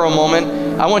rest here for a moment,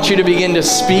 I want you to begin to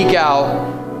speak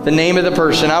out the name of the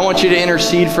person. I want you to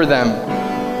intercede for them.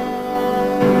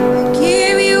 I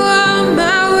give you all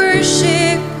my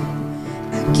worship.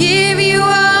 I give you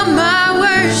all my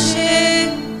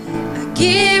worship. I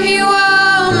give you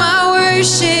all my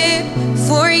worship.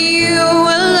 For you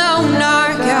alone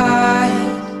are God.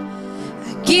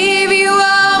 I give you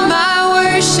all my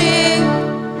worship.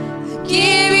 I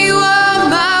give you all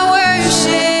my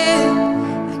worship.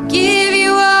 I give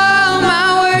you all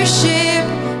my worship.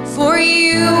 For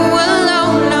you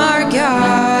alone are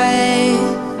God.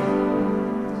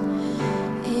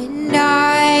 And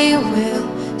I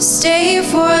will stay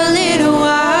for a little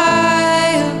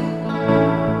while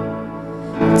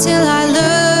till I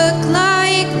look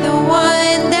like the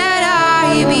one that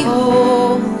I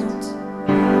behold.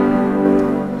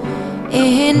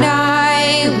 And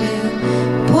I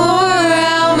will pour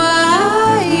out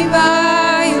my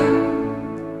vial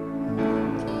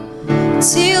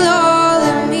till all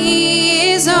of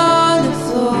me is on the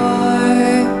floor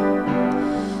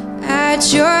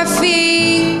at your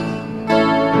feet.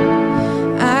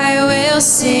 I will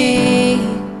sing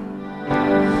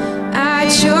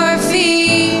at your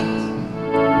feet.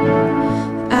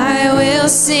 I will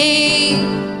sing.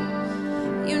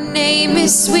 Your name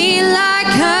is sweet like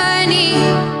honey.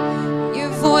 Your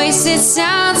voice, it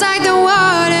sounds like the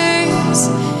waters.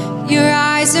 Your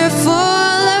eyes are full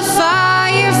of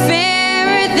fire,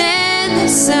 fairer than the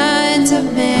sons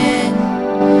of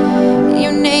men.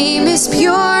 Your name is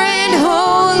pure and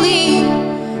holy,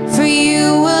 for you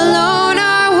alone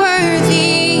are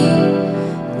worthy.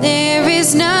 There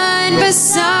is none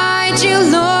beside you,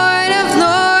 Lord of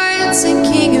lords and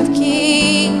King of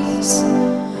kings.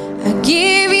 I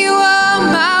give you all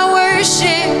my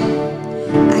worship.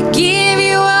 I give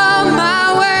you all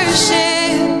my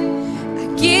worship. I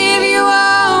give you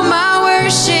all my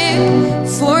worship.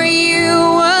 For you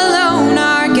alone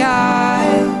are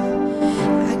God.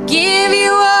 I give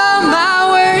you all my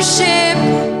worship.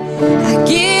 I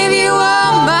give you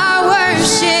all my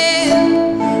worship.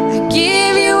 I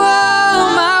give you all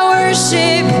my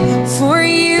worship. For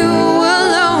you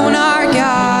alone are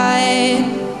God.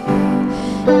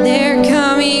 They're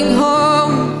coming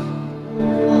home.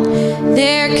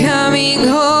 They're coming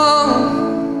home.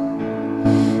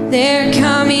 They're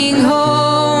coming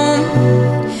home.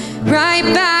 Right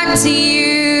back to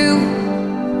you.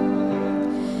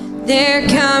 They're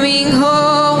coming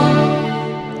home.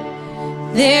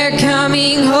 They're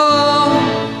coming home.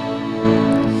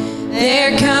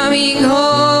 They're coming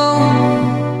home.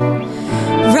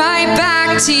 Right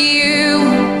back to you.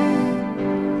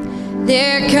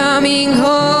 They're coming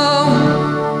home.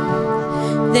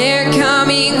 They're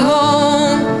coming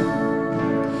home.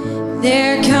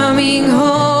 They're coming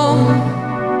home.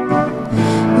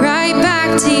 Right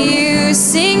back to you.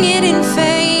 Sing it in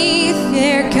faith.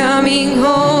 They're coming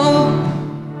home.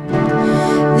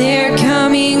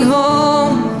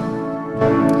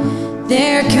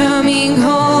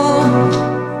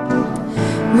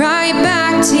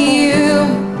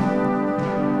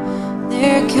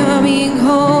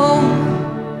 home.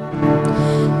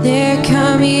 They're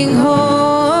coming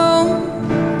home.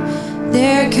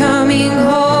 They're coming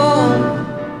home.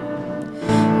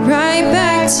 Right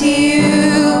back to you.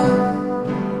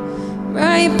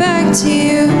 Right back to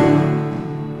you.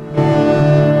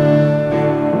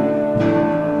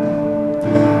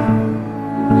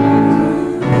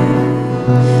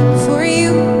 For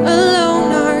you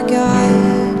alone are God.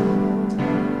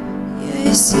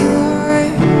 Yes, you are.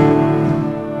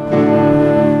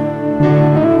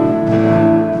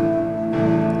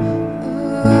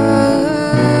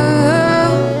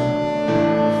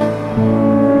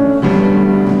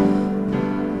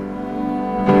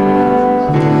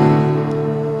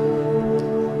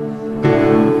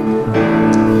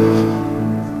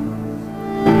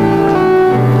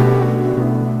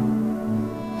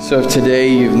 So if today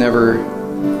you've never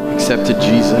accepted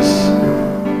Jesus,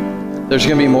 there's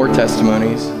going to be more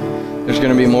testimonies. There's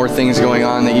going to be more things going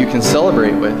on that you can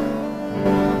celebrate with.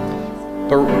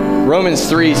 But Romans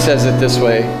 3 says it this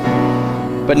way: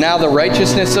 "But now the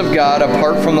righteousness of God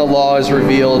apart from the law is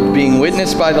revealed, being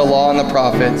witnessed by the law and the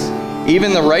prophets,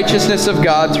 even the righteousness of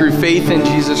God through faith in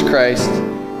Jesus Christ,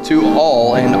 to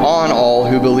all and on all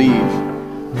who believe.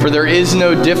 For there is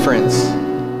no difference.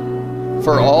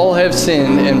 For all have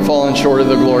sinned and fallen short of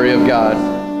the glory of God."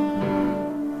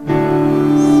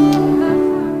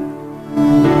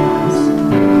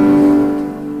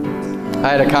 I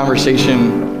had a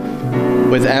conversation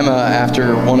with Emma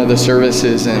after one of the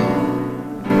services, and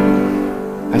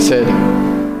I said,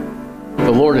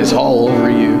 "The Lord is all over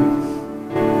you.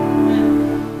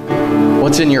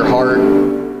 What's in your heart?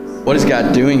 What is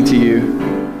God doing to you?"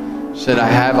 She said, "I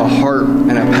have a heart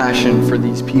and a passion for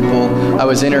these people. I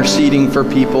was interceding for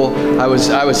people. I was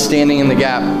standing in the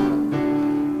gap."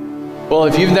 Well,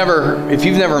 if you've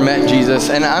never met Jesus,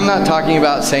 and I'm not talking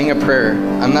about saying a prayer.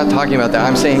 I'm not talking about that.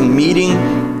 I'm saying meeting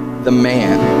the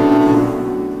man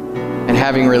and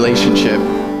having relationship.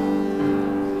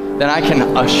 Then I can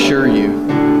assure you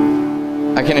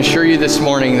this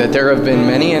morning that there have been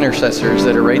many intercessors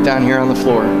that are right down here on the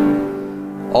floor,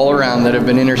 all around, that have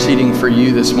been interceding for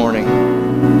you this morning.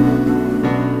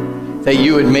 That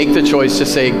you would make the choice to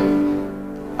say,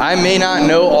 "I may not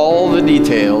know all the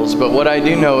details, but what I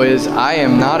do know is I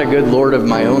am not a good Lord of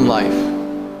my own life.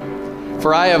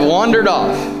 For I have wandered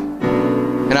off,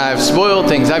 and I have spoiled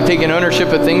things. I've taken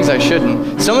ownership of things I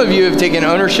shouldn't." Some of you have taken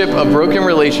ownership of broken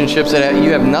relationships that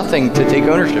you have nothing to take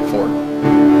ownership for.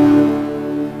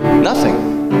 Nothing.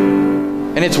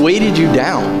 And it's weighted you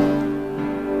down.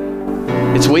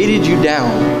 It's weighted you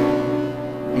down.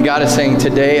 And God is saying,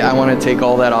 today I want to take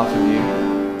all that off of you.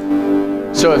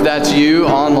 So if that's you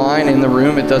online, in the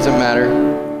room, it doesn't matter.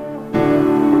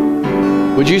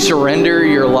 Would you surrender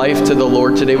your life to the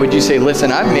Lord today? Would you say,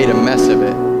 "Listen, I've made a mess of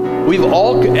it."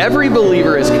 Every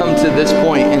believer has come to this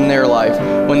point in their life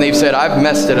when they've said, "I've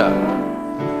messed it up.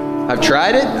 I've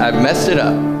tried it, I've messed it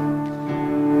up.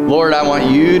 Lord, I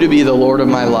want you to be the Lord of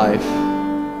my life.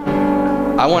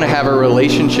 I want to have a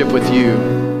relationship with you.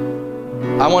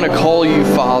 I want to call you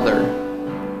Father.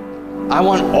 I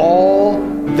want all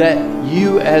that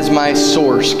you as my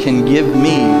source can give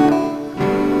me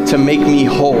to make me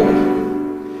whole."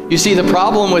 You see, the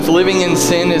problem with living in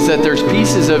sin is that there's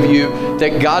pieces of you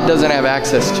that God doesn't have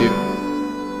access to.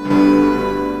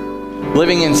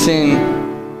 Living in sin,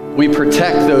 we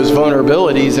protect those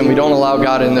vulnerabilities and we don't allow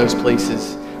God in those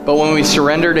places. But when we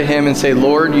surrender to Him and say,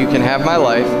 "Lord, you can have my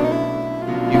life,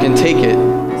 you can take it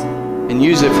and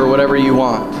use it for whatever you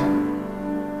want."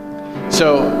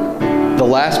 So the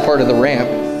last part of the ramp,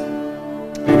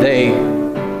 they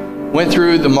went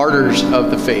through the martyrs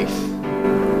of the faith.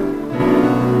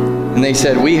 And they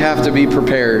said, we have to be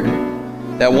prepared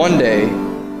that one day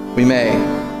we may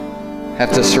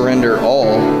have to surrender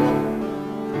all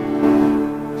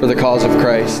for the cause of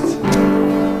Christ.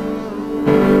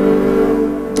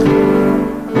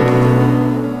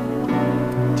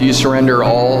 Do you surrender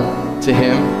all to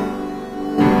Him?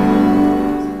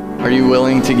 Are you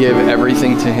willing to give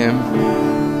everything to Him?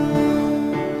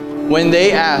 When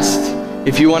they asked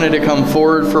if you wanted to come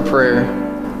forward for prayer,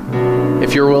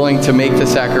 if you're willing to make the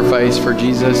sacrifice for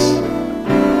Jesus,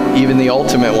 even the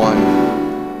ultimate one,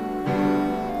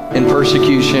 in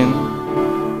persecution,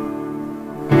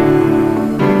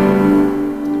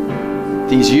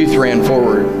 these youth ran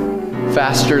forward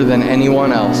faster than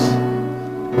anyone else.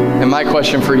 And my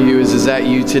question for you is that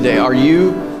you today? Are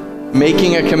you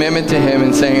making a commitment to Him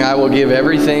and saying, "I will give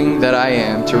everything that I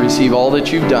am to receive all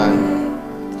that you've done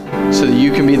so that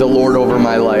you can be the Lord over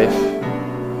my life"?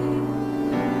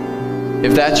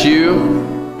 If that's you,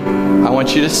 I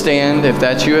want you to stand. If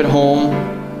that's you at home,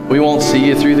 We won't see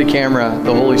you through the camera.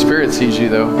 The Holy Spirit sees you,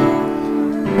 though.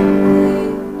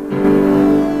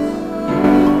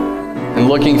 And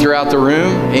looking throughout the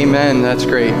room, amen, that's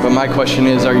great. But my question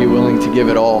is, are you willing to give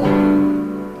it all?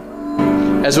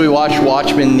 As we watch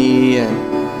Watchman Nee and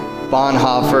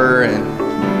Bonhoeffer and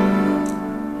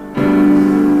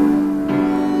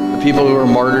the people who were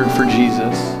martyred for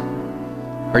Jesus,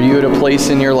 are you at a place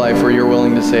in your life where you're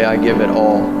willing to say, I give it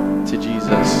all to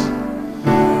Jesus?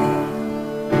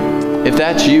 If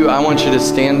that's you, I want you to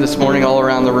stand this morning all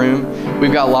around the room.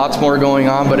 We've got lots more going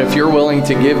on, but if you're willing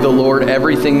to give the Lord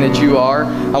everything that you are,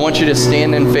 I want you to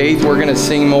stand in faith. We're going to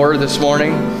sing more this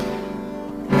morning.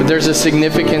 But there's a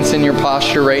significance in your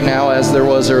posture right now as there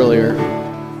was earlier.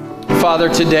 Father,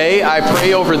 today I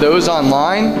pray over those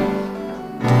online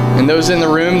and those in the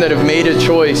room that have made a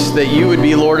choice that you would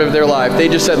be Lord of their life. They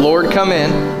just said, Lord, come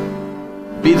in.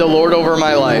 Be the Lord over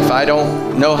my life. I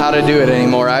don't know how to do it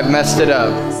anymore. I've messed it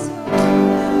up.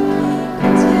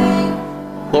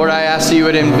 Lord, I ask that you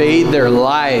would invade their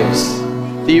lives,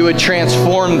 that you would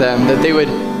transform them, that they would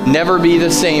never be the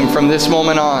same from this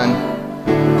moment on.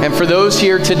 And for those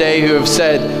here today who have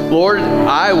said, Lord,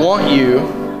 I want you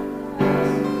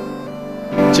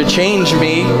to change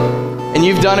me, and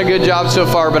you've done a good job so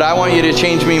far, but I want you to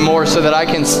change me more so that I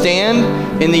can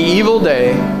stand in the evil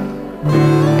day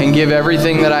and give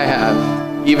everything that I have,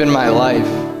 even my life.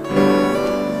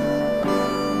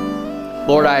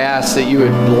 Lord, I ask that you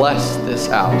would bless this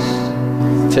house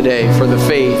today for the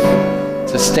faith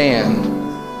to stand.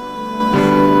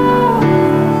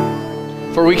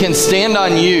 For we can stand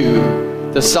on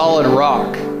you, the solid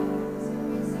rock.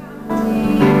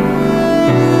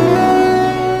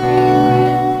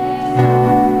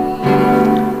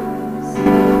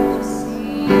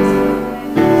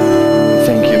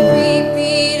 Thank you, Lord. Every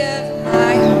beat of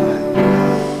my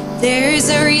heart, there's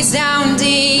a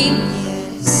resounding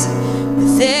yes.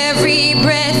 With every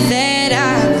breath that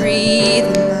I breathe,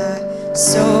 my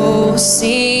soul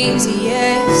sings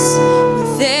yes.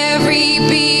 With every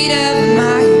beat of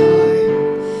my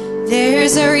heart,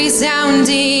 there's a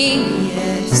resounding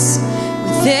yes.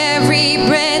 With every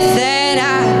breath that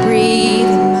I breathe,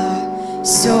 my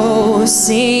soul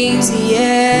sings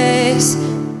yes.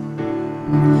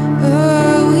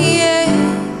 Oh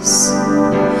yes,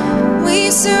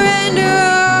 we surrender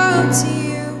all to you.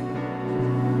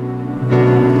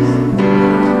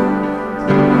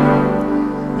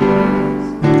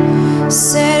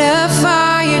 Set a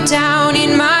fire down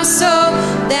in my soul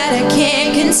that I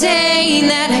can't contain,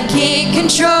 that I can't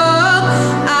control.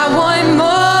 I want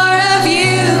more of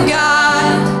you,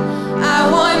 God.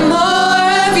 I want more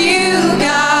of you,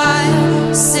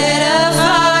 God. Set a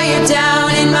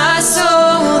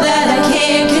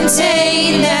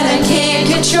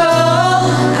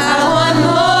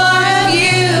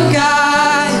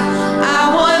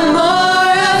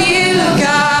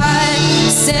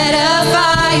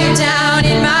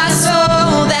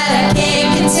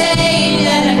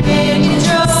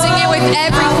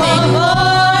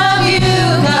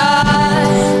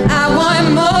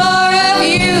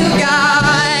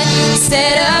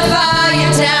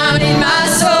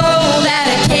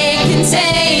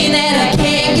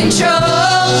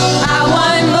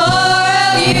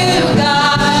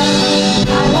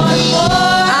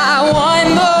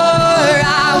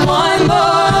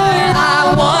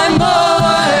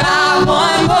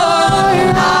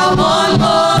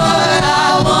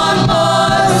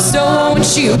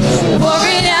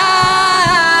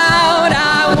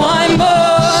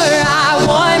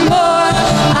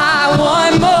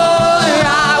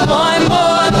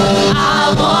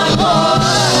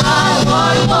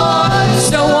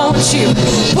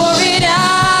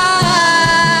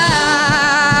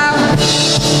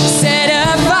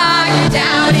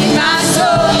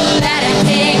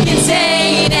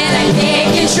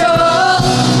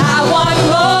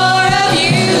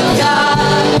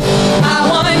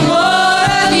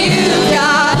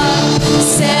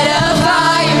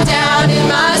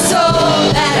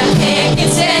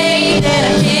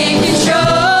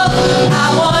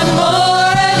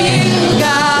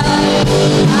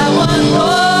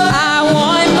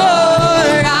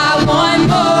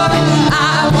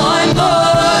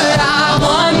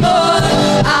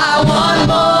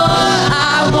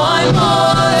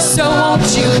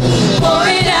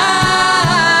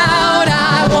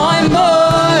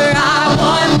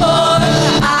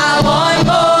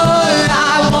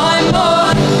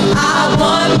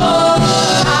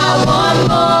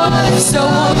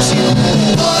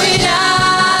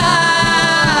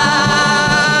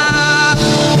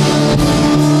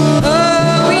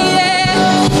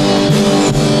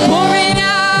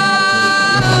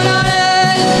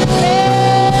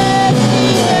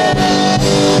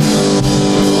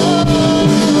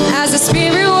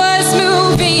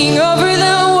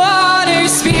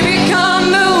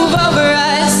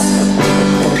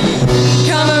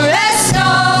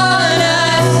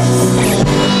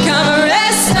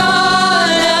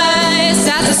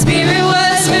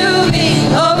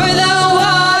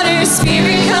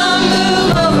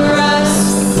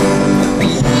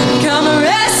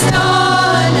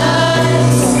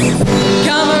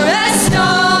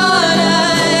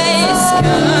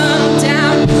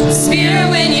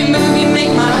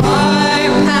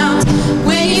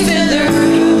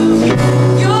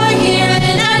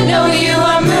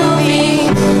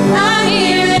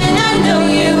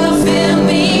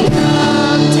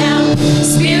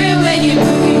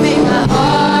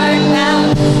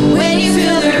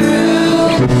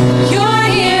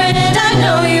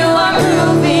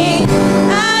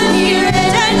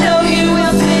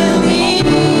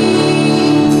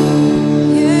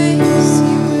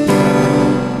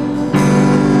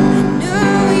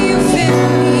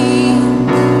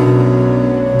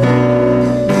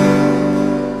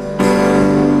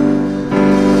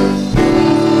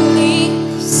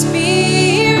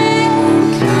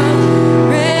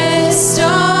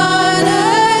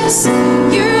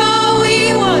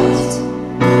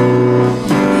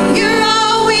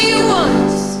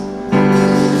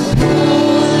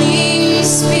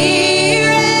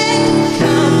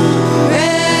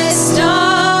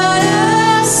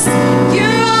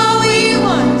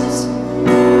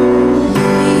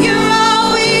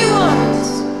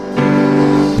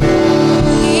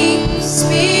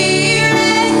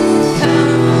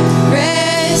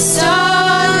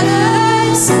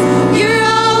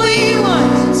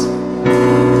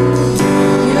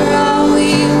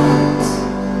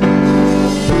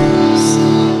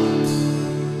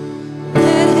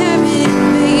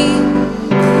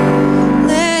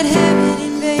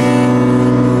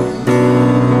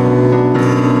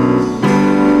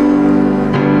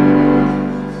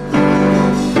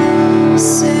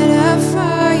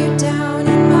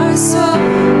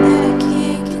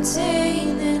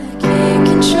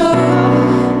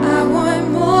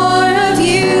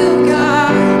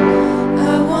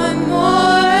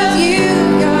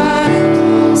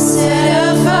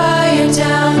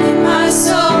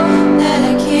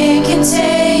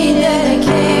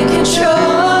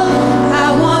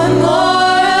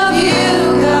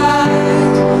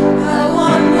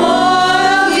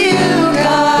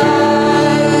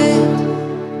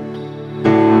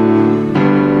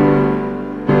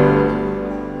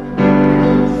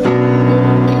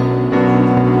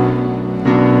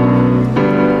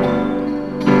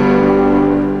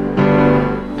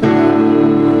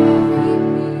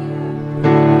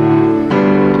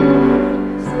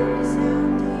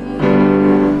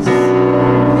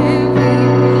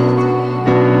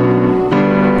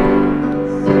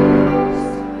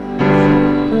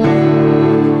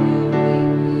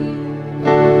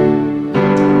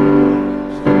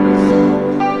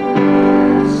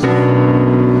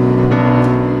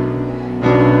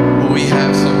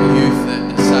have some youth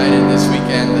that decided this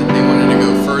weekend that they wanted to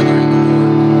go further in the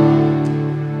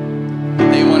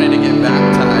Lord. They wanted to get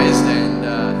baptized, and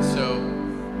so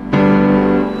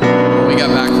when we got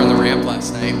back from the ramp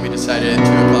last night, we decided at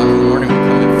 2 o'clock in the morning we'd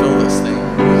come and fill this thing.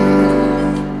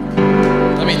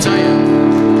 Let me tell you,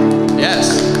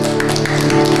 yes.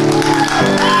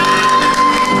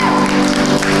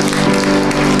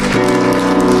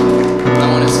 I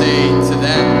want to say to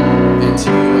them and to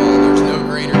you all, there's no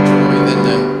greater joy than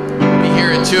to be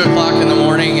here at 2 o'clock in the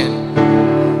morning and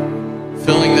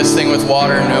filling this thing with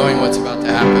water, knowing what's about to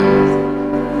happen.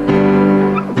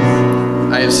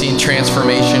 I have seen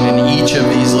transformation in each of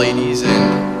these ladies,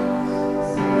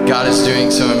 and God is doing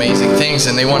some amazing things,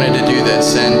 and they wanted to do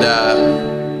this. And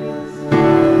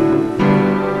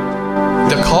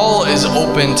the call is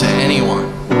open to anyone.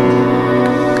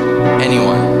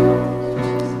 Anyone.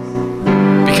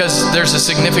 Because there's a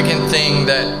significant thing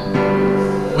that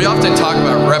we often talk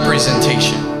about,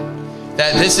 representation.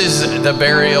 That this is the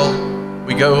burial.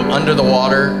 We go under the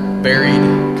water, buried,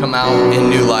 come out in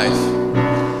new life.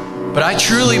 But I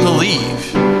truly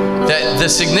believe that the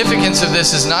significance of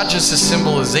this is not just a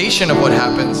symbolization of what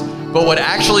happens, but what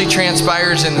actually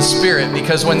transpires in the spirit.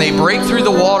 Because when they break through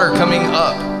the water coming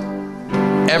up,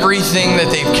 everything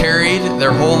that they've carried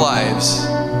their whole lives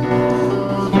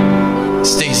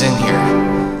stays in here.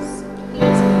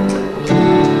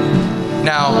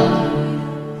 Now,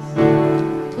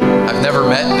 I've never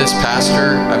met this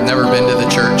pastor. I've never been to the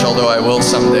church, although I will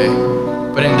someday.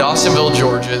 But in Dawsonville,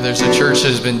 Georgia, there's a church that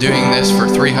has been doing this for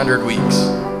 300 weeks.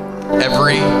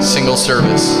 Every single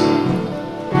service.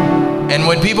 And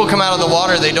when people come out of the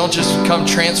water, they don't just become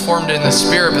transformed in the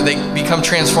spirit, but they become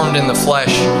transformed in the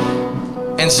flesh.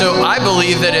 And so I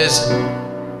believe that as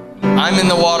I'm in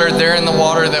the water, they're in the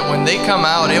water, that when they come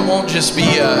out, it won't just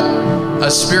be a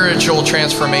spiritual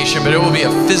transformation, but it will be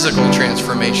a physical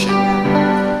transformation.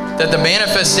 That the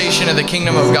manifestation of the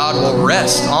kingdom of God will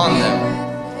rest on them.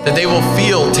 That they will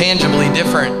feel tangibly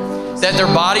different. That their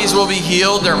bodies will be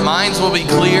healed, their minds will be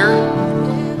clear,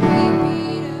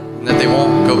 and that they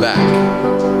won't go back.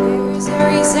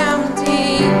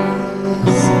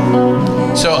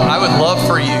 So I would love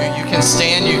for you, you can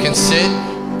stand, you can sit,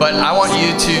 but I want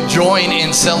you to join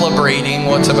in celebrating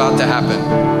what's about to happen.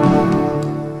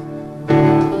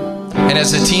 And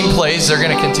as the team plays, they're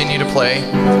going to continue to play.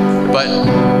 But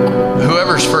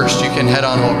whoever's first, you can head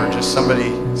on over. Just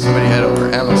somebody head over.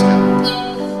 Emma's coming.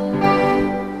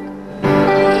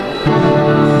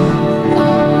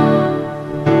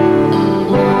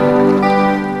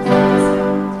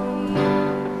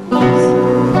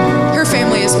 Her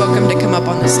family is welcome to come up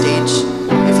on the stage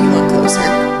if you look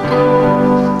closer.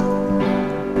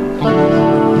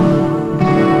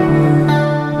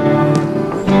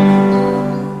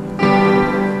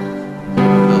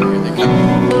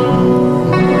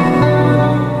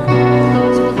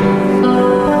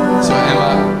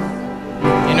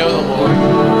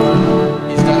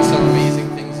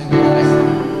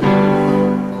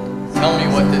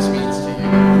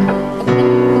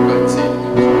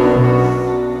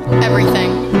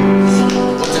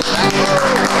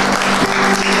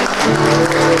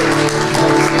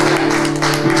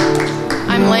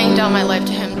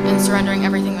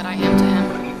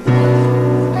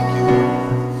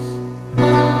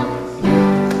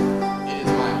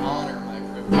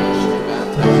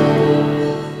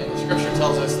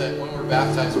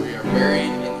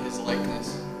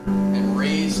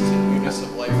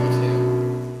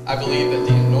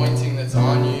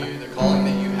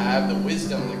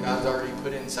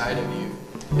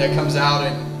 That comes out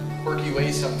in quirky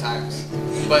ways sometimes.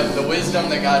 But the wisdom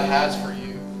that God has for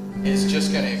you is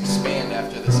just going to expand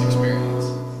after this experience.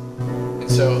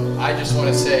 And so I just want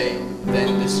to say that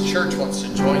this church wants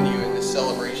to join you in this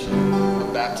celebration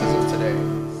of baptism today.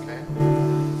 Okay?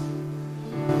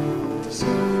 So,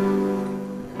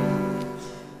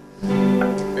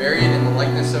 buried in the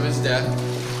likeness of his death.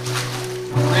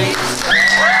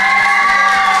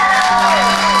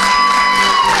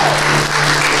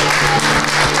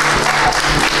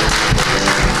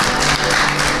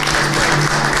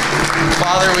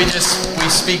 Father, we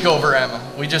speak over Emma.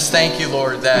 We just thank you,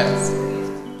 Lord, that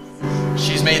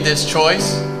she's made this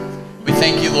choice. We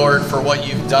thank you, Lord, for what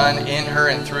you've done in her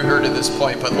and through her to this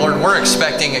point. But Lord, we're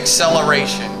expecting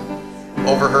acceleration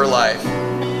over her life.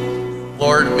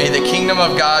 Lord, may the kingdom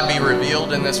of God be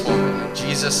revealed in this woman. In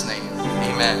Jesus' name,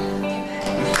 amen.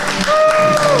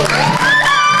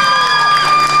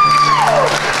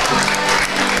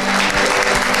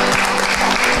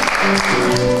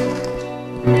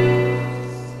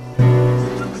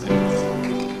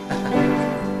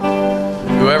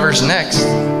 Whoever's next,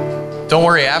 don't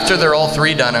worry, after after they're all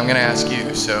three done, I'm going to ask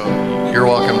you. So you're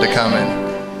welcome to come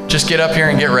and just get up here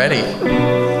and get ready.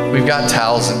 We've got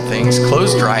towels and things.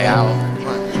 Clothes dry out. Come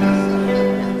on.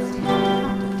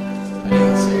 I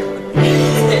didn't see it.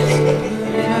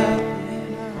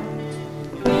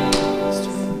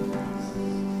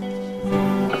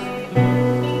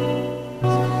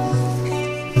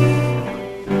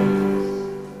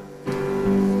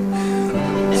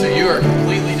 So you are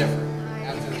completely different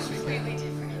after this weekend.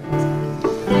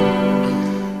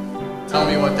 Tell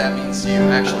me what that means to you.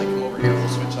 Actually, come over here. We'll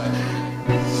switch sides.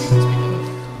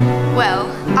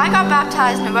 Well, I got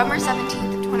baptized November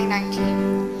 17th, 2019,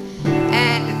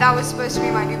 and that was supposed to be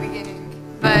my new beginning,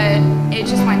 but it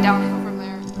just went downhill from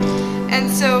there. And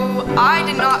so I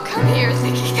did not come here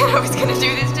thinking that I was going to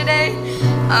do this today,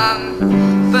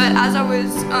 but as I was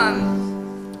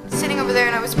sitting over there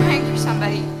and I was praying for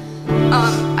somebody,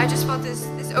 I just felt this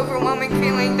overwhelming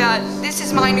feeling that this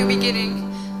is my new beginning,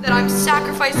 that I'm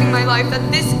sacrificing my life, that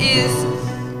this is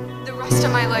the rest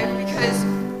of my life, because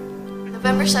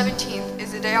November 17th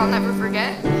is a day I'll never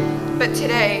forget, but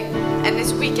today and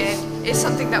this weekend is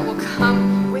something that will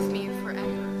come with me forever.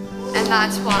 And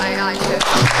that's why I chose.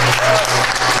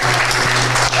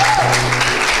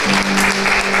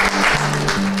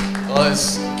 Well,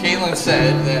 as Caitlin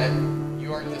said, that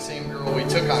you aren't the same girl we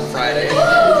took on Friday.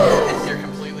 You're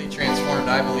completely transformed.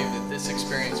 I believe that this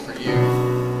experience for you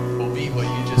will be what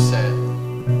you just said.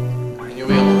 And you'll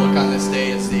be able to look on this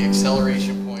day as the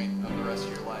acceleration point of the rest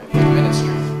of your life in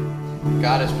ministry.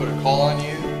 God has put a call on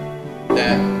you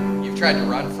that you've tried to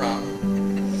run from.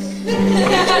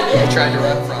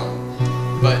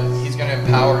 But He's going to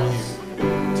empower you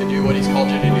to do what He's called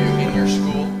you to do in your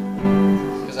school.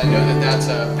 Because I know that that's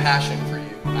a passion for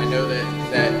you. I know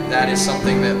that is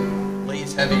something that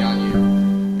lays heavy on you.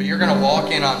 But you're going to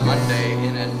walk in on Monday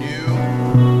in a new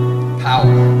power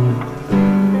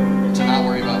to not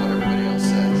worry about what everybody else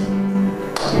says.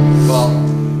 Well,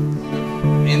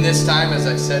 in this time, as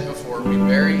I said before, we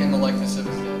bury in the likeness of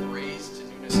His death, raised to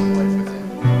newness of life with Him.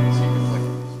 So you can flick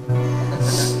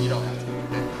it. You don't have to.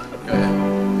 Go ahead.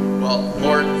 Well,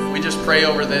 Lord, we just pray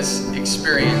over this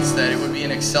experience that it would be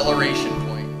an acceleration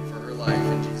point for her life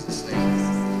in Jesus'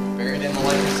 name. Buried in the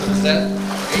likeness of His death,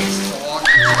 raised to walk.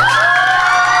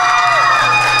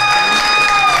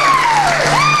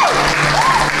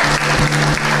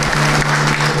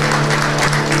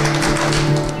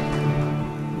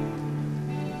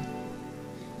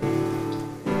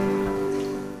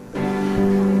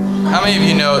 How many of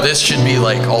you know this should be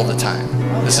like all the time?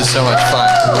 This is so much fun.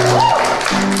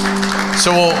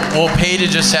 So we'll pay to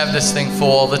just have this thing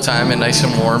full all the time and nice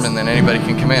and warm, and then anybody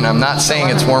can come in. I'm not saying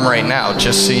it's warm right now,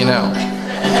 just so you know.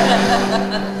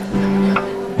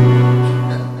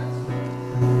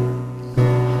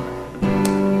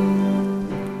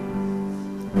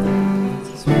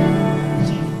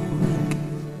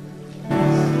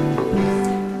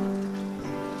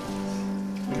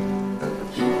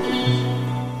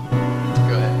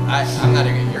 I'm not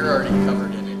even, you're already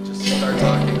covered in it. Just start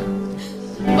talking.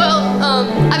 Well,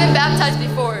 I've been baptized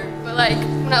before, but like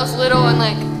when I was little and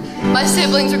like my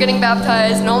siblings were getting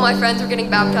baptized and all my friends were getting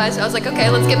baptized, I was like, okay,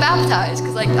 let's get baptized,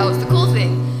 because like that was the cool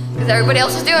thing, because everybody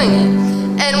else was doing it.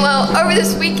 And well, over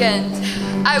this weekend,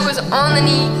 I was on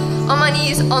my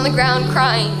knees on the ground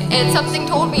crying, and something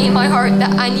told me in my heart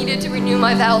that I needed to renew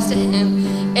my vows to Him,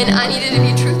 and I needed to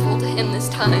be truthful to Him this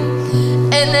time.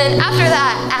 And then after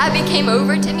that, Abby came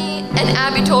over to me, and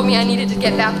Abby told me I needed to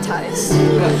get baptized.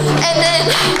 And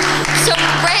then some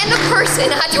random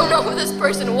person, I don't know who this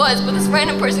person was, but this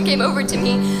random person came over to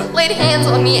me, laid hands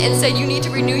on me, and said, you need to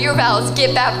renew your vows,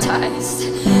 get baptized.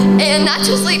 And that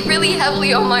just laid really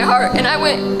heavily on my heart. And I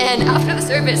went, and after the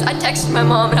service, I texted my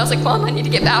mom, and I was like, Mom, I need to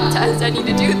get baptized, I need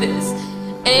to do this.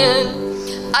 And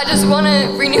I just want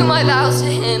to renew my vows to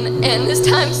Him, and this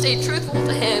time stay truthful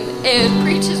to Him and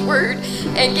preach His word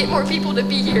and get more people to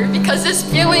be here, because this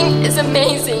feeling is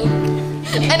amazing.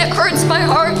 And it hurts my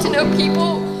heart to know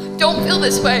people don't feel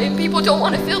this way. People don't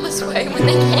want to feel this way when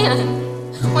they can.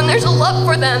 When there's a love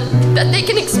for them that they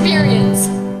can experience.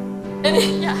 And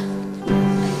yeah.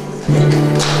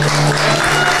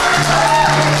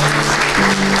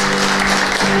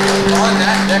 On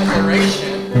that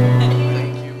declaration,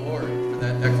 thank you, Lord, for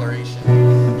that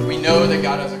declaration. We know that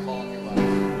God has a call in your life.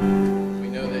 We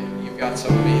know that you've got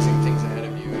some amazing things ahead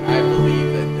of you. And I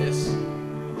believe that this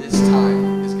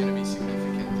time is going to be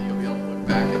significant. You'll be able to look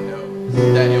back and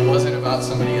know that it wasn't about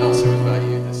somebody else, it was about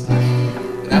you this time.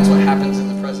 And that's what happens in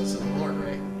the presence of the Lord,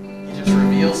 right? He just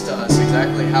reveals to us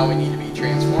exactly how we need to be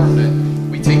transformed.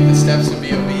 And we take the steps and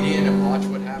be obedient and watch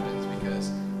what happens,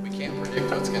 because we can't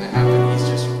predict what's going to happen. He's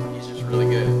just really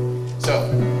good.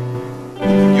 So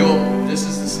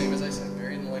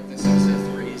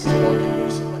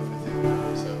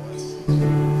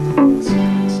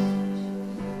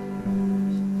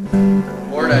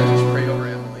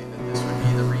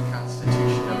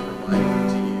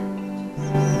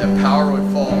power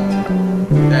would fall,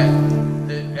 that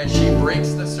as she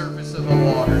breaks the surface of the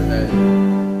water, that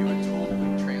you would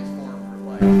totally transform her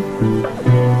life.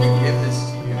 We give this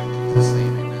to you in Jesus'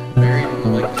 name, amen. Buried in the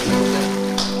lake of Shalom.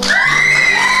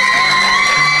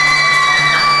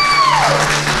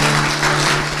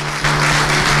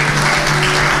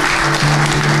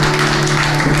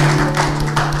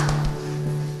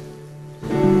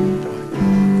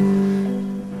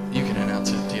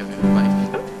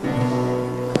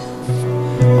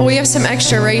 We have some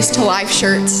extra Race to Life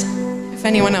shirts. If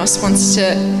anyone else wants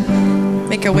to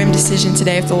make a whim decision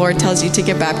today, if the Lord tells you to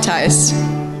get baptized.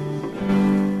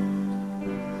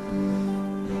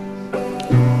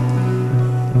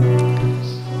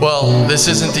 Well, this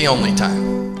isn't the only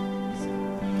time.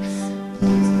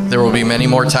 There will be many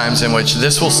more times in which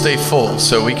this will stay full,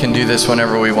 so we can do this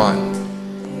whenever we want.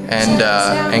 And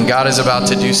God is about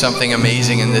to do something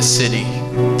amazing in this city.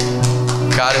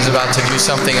 God is about to do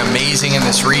something amazing in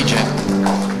this region.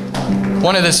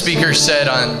 One of the speakers said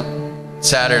on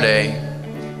Saturday,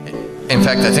 in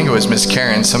fact, I think it was Miss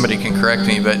Karen, somebody can correct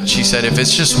me, but she said, if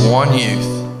it's just one youth,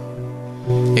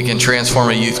 it can transform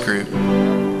a youth group.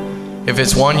 If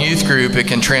it's one youth group, it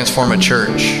can transform a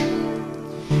church.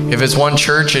 If it's one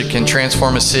church, it can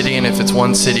transform a city, and if it's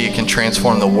one city, it can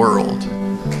transform the world.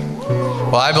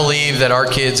 Well, I believe that our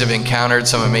kids have encountered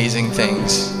some amazing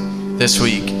things this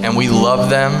week, and we love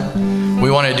them.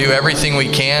 We want to do everything we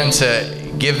can to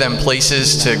give them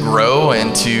places to grow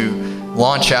and to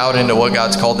launch out into what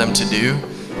God's called them to do.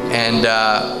 And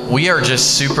we are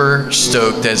just super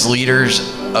stoked as leaders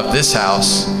of this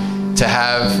house to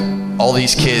have all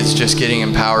these kids just getting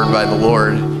empowered by the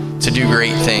Lord to do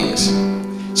great things.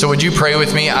 So would you pray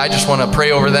with me? I just want to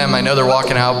pray over them. I know they're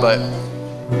walking out, but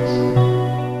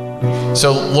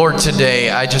so Lord, today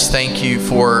I just thank you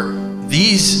for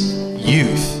these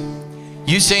youth.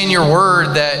 You say in your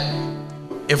word that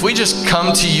if we just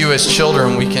come to you as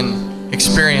children, we can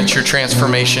experience your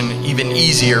transformation even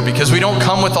easier, because we don't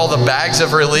come with all the bags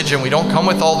of religion. We don't come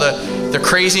with all the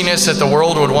craziness that the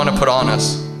world would want to put on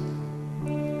us.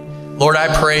 Lord, I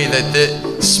pray that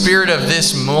the spirit of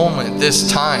this moment,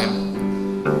 this time,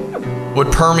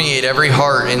 would permeate every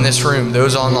heart in this room,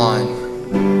 those online.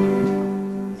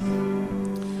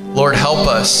 Lord, help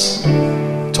us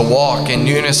to walk in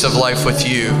newness of life with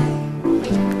you,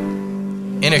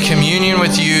 in a communion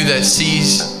with you that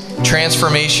sees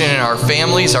transformation in our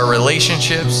families, our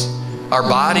relationships, our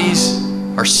bodies,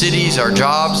 our cities, our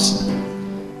jobs,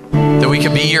 that we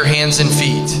could be your hands and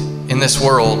feet in this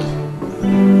world.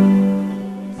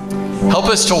 Help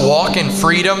us to walk in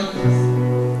freedom.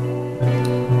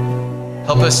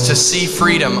 Help us to see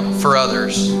freedom for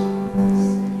others.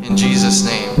 In Jesus'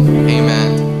 name,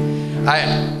 amen.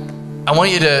 I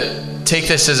want you to take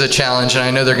this as a challenge, and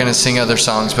I know they're going to sing other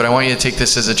songs, but I want you to take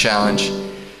this as a challenge.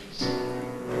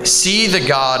 See the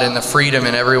God and the freedom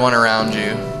in everyone around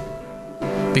you,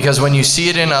 because when you see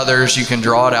it in others, you can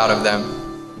draw it out of them,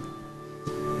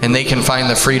 and they can find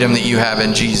the freedom that you have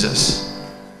in Jesus.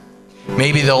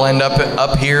 Maybe they'll end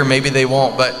up here, maybe they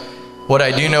won't, but what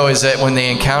I do know is that when they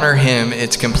encounter Him,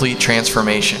 it's complete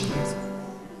transformation.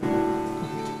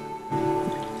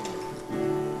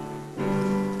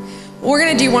 We're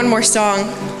going to do one more song,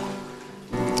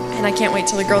 and I can't wait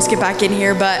till the girls get back in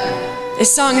here, but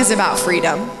this song is about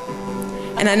freedom.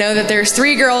 And I know that there's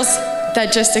 3 girls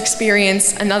that just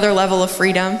experienced another level of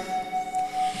freedom.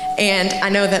 And I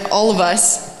know that all of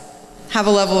us have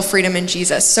a level of freedom in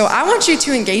Jesus. So I want you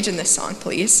to engage in this song,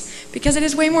 please, because it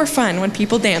is way more fun when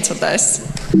people dance with us.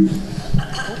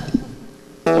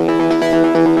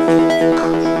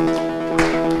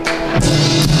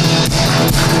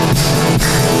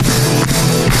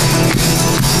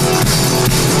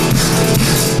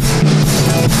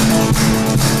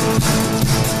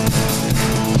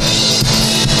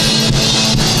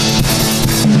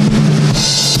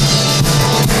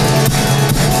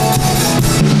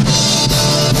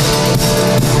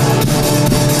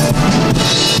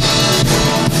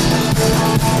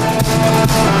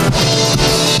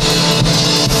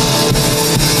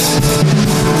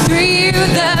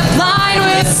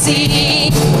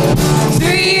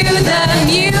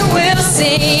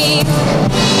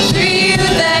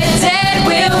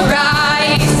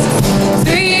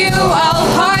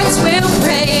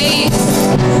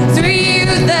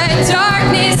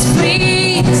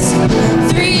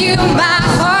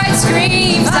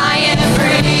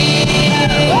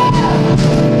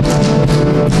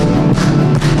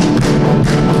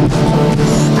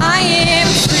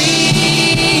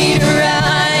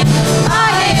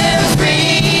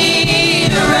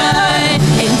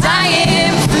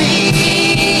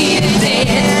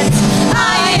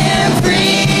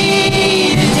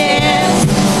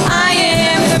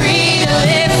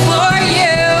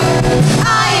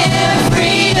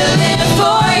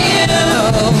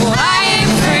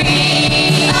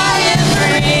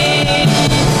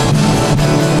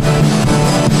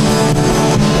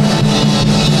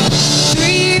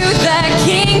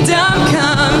 kingdom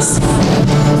comes.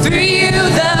 Through you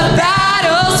the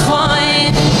battle's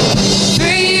won. Through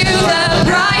you the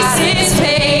price is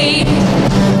paid.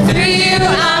 Through you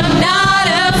I'm not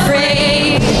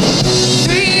afraid.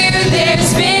 Through you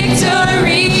there's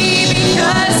victory.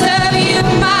 Because of you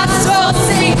my soul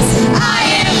sings, I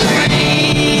am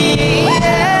free.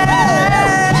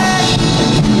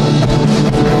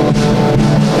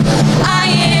 I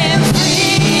am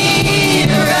free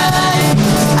to run.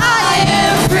 I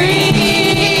am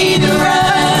free to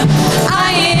run.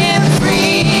 I am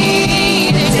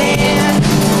free to dance.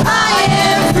 I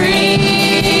am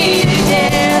free to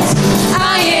dance.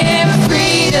 I am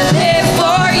free to live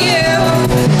for you.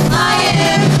 I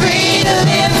am free to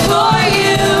live for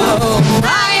you.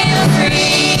 I am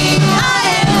free. I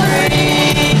am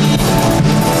free.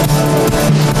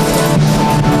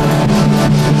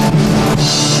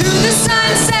 Who the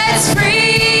sun sets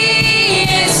free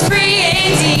is free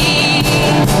indeed.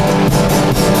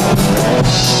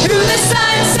 Who the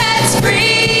sun sets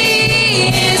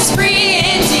free is free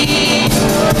indeed.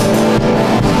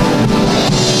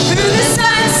 Who the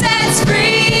sun sets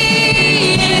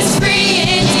free is free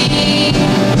indeed.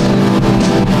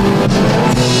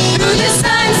 Who the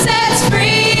sun sets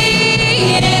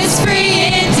free is free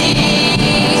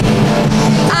indeed.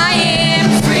 I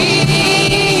am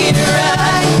free to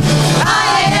run.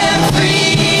 I am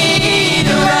free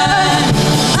to run.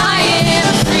 I am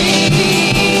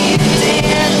free to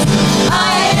dance.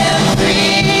 I am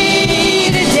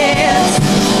free to dance.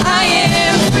 I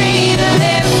am free to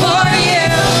live for you.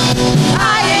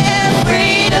 I am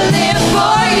free to live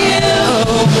for you.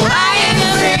 I am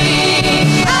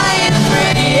free. I am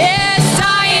free. Yes,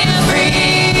 I am free.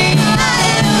 I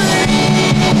am free.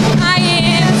 I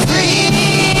am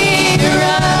free to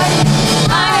run.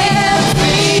 I am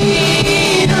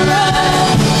free to run.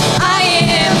 I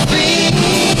am free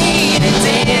to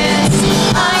dance.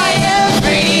 I am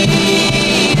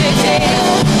free to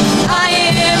dance. I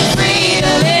am free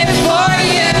to live for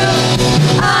you.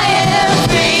 I am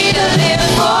free to live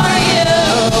for you.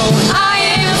 I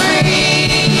am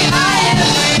free. I am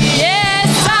free. Yes,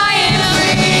 I am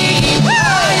free.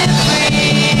 I am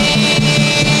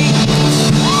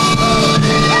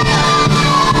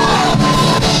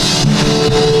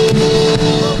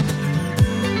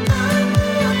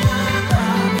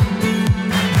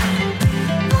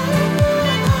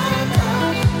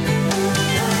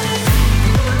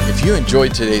If you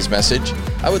enjoyed today's message,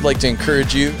 I would like to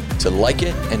encourage you to like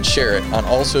it and share it on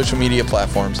all social media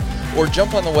platforms, or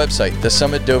jump on the website,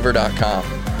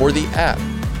 thesummitdover.com, or the app,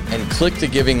 and click the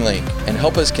giving link and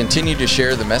help us continue to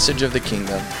share the message of the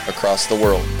kingdom across the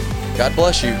world. God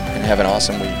bless you and have an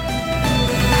awesome week.